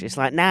childish. It's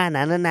like nah.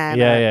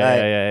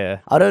 Yeah.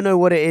 I don't know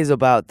what it is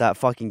about that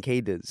fucking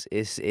cadence.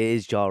 It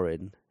is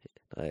jarring.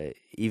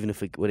 Even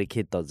if when a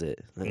kid does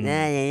it, like,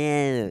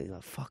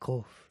 like, fuck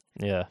off.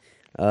 Yeah.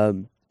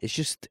 It's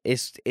just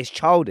it's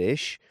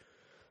childish,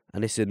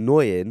 and it's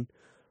annoying.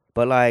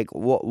 But like,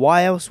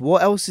 why else?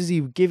 What else is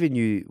he giving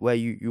you where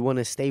you want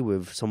to stay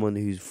with someone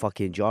who's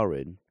fucking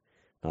jarring?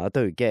 I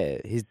don't get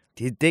it. His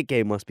dick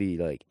game must be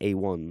like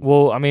A1.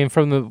 Well, I mean,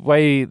 from the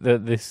way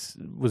that this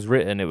was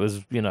written, it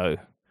was it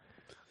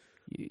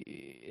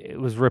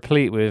was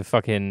replete with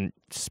fucking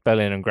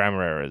spelling and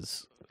grammar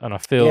errors. And I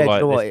feel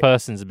like this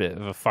person's a bit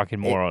of a fucking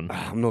moron.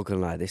 I'm not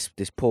gonna lie, this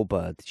poor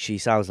bird, she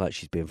sounds like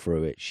she's been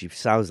through it. She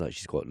sounds like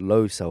she's got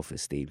low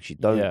self-esteem. She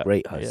don't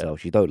rate herself.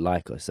 She don't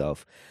like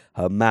herself.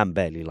 Her man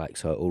barely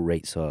likes her or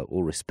rates her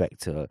or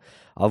respects her.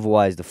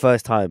 Otherwise, the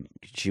first time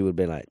she would have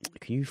been like,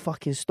 "Can you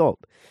fucking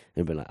stop?"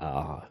 And be like,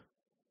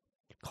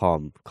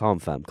 calm,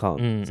 fam,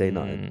 calm. Say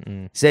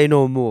nothing. Say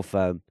no more,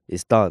 fam.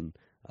 It's done.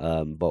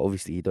 But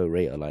obviously, he don't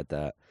rate her like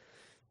that.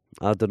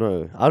 I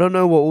don't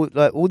know what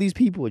all these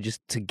people are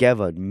just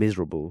together and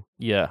miserable.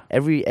 Yeah.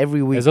 Every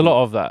week there's a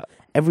lot of that.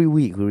 Every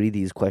week we read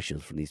these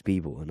questions from these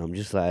people, and I'm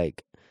just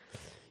like,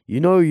 you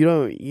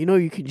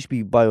can just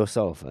be by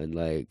yourself and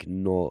like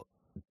not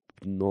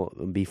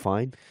and be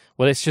fine.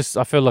 Well, it's just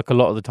I feel like a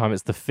lot of the time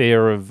it's the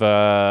fear of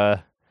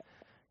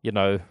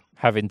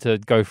having to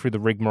go through the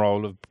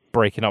rigmarole of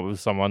breaking up with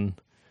someone,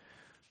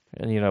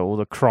 and all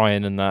the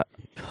crying and that.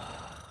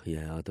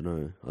 Yeah, I don't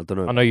know.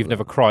 I know you've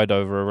never cried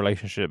over a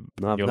relationship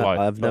in your life.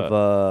 I've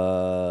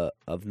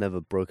never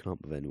broken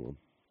up with anyone.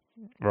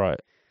 Right.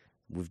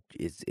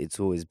 It's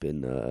always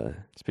been.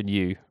 It's been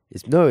you.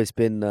 It's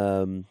been.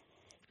 I'm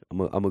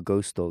a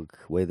ghost dog.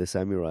 Way the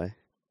samurai.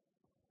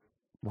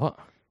 What?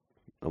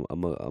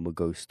 I'm a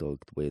ghost dog.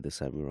 Way the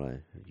samurai.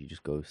 You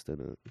just ghost,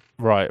 innit?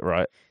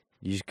 Right.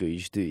 You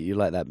just do. You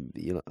like that.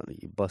 You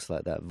bust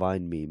like that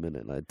Vine meme,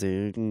 innit? Like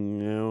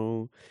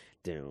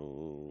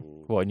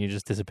What, and you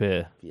just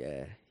disappear?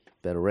 Yeah.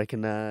 Better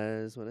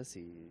recognize when I see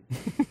you.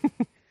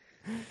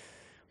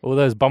 All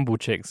those Bumble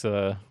chicks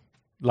are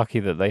lucky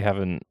that they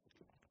haven't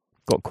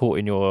got caught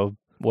in your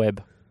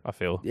web, I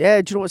feel.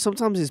 Yeah, do you know what?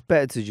 Sometimes it's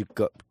better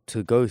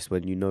to ghost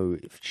when you know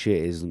if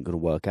shit isn't going to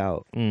work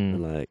out.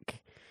 And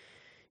like,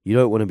 you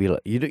don't want to be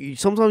like...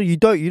 sometimes you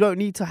don't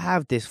need to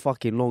have this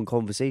fucking long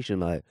conversation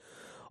like,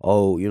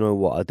 oh, you know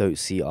what? I don't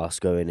see us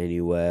going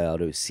anywhere. I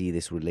don't see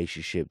this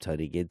relationship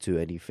turning into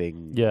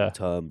anything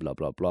term, blah,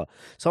 blah, blah.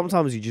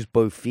 Sometimes you just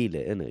both feel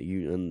it,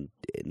 innit? And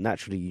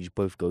naturally, you just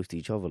both ghost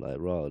each other, like,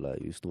 rah, like,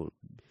 it's not...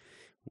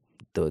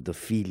 The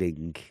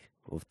feeling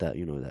of that,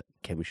 that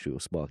chemistry or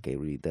spark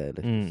ain't really there.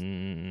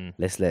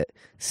 Let's let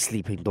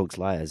sleeping dogs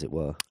lie, as it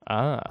were.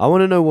 I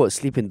want to know what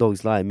sleeping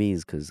dogs lie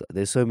means, because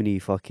there's so many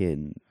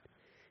fucking...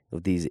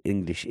 of these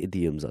English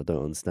idioms I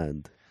don't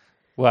understand.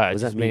 Well,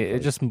 it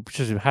just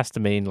has to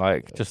mean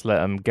like just let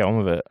them get on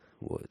with it.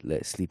 What,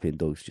 let sleeping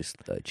dogs just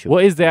chill?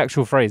 What is the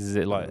actual phrase? Is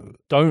it like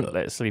don't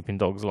let sleeping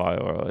dogs lie,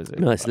 or is it?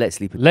 No, it's let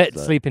sleeping.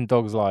 Sleeping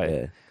dogs lie.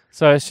 Yeah.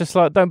 So it's just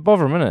like don't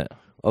bother them, innit?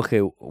 Okay,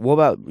 what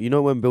about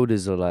when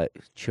builders are like,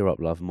 cheer up,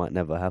 love, might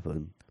never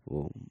happen.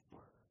 Well,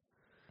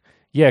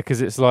 yeah,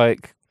 because it's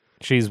like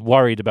she's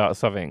worried about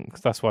something.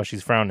 'Cause that's why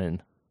she's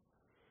frowning.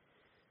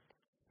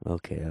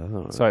 Okay,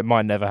 so it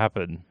might never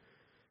happen.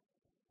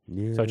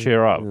 Yeah. So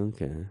cheer up.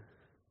 Okay.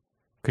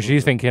 Because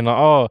she's thinking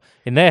like,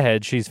 in their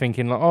head, she's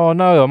thinking like, oh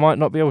no, I might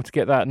not be able to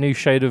get that new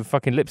shade of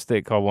fucking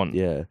lipstick I want.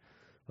 Yeah.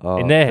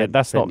 In their head,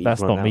 that's not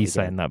me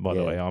saying that, by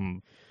the way.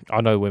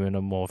 I know women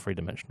are more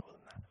 3-dimensional than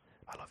that.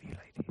 I love you,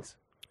 ladies.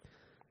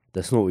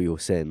 That's not what you were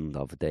saying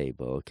the other day,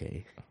 but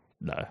okay.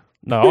 No.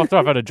 After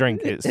I've had a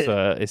drink, it's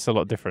a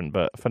lot different.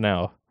 But for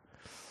now,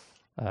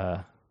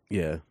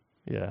 Yeah.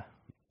 yeah.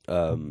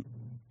 Um.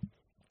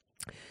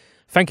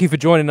 Thank you for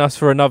joining us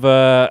for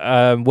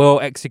another well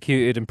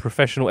executed and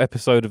professional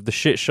episode of the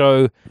Shit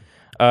Show.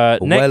 A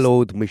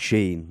well-oiled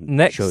machine.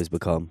 Next show has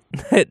become.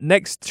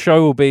 Next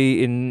show will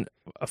be in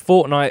a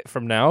fortnight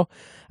from now,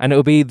 and it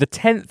will be the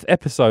 10th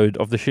episode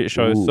of the Shit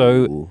Show. Ooh,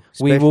 so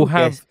we will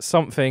have guest.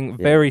 something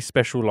very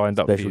special lined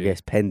up for you. Special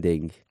guest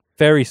pending.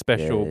 Very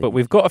special, Yeah. but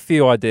we've got a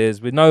few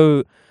ideas. We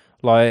know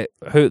like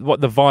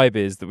what the vibe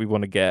is that we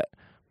want to get,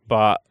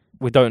 but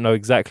we don't know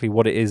exactly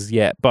what it is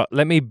yet. But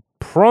let me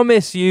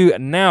promise you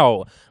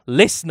now,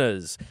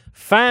 listeners,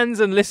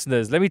 fans and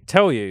listeners, let me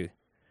tell you.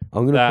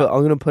 I'm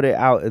gonna put it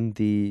out in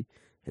the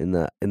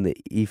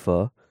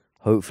ether.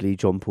 Hopefully,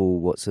 John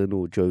Paul Watson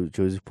or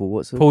Joseph Paul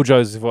Watson. Paul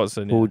Joseph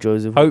Watson. Paul Yeah.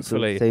 Joseph.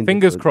 Hopefully, Watson,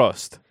 fingers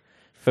crossed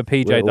for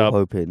PJ We're all Dub.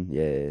 hoping,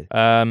 yeah.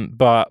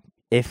 But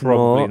If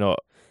probably not.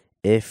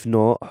 If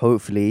not,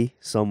 hopefully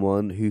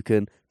someone who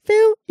can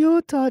feel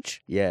your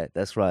touch. Yeah,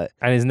 that's right.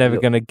 And is never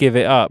going to give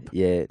it up.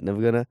 Yeah,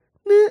 never gonna.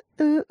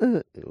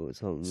 Or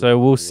something. So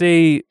we'll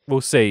see.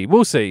 We'll see.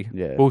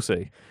 Yeah. We'll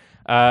see.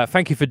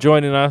 Thank you for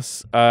joining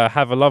us.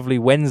 Have a lovely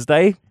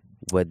Wednesday.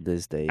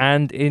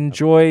 And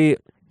enjoy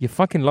your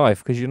fucking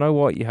life, because you know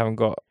what? You haven't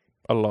got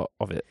a lot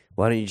of it.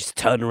 Why don't you just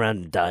turn around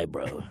and die,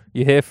 bro?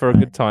 You're here for a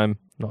good time,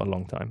 not a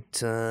long time.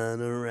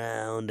 Turn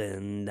around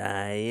and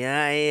die.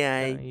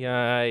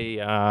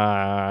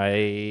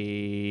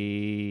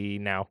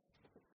 Now.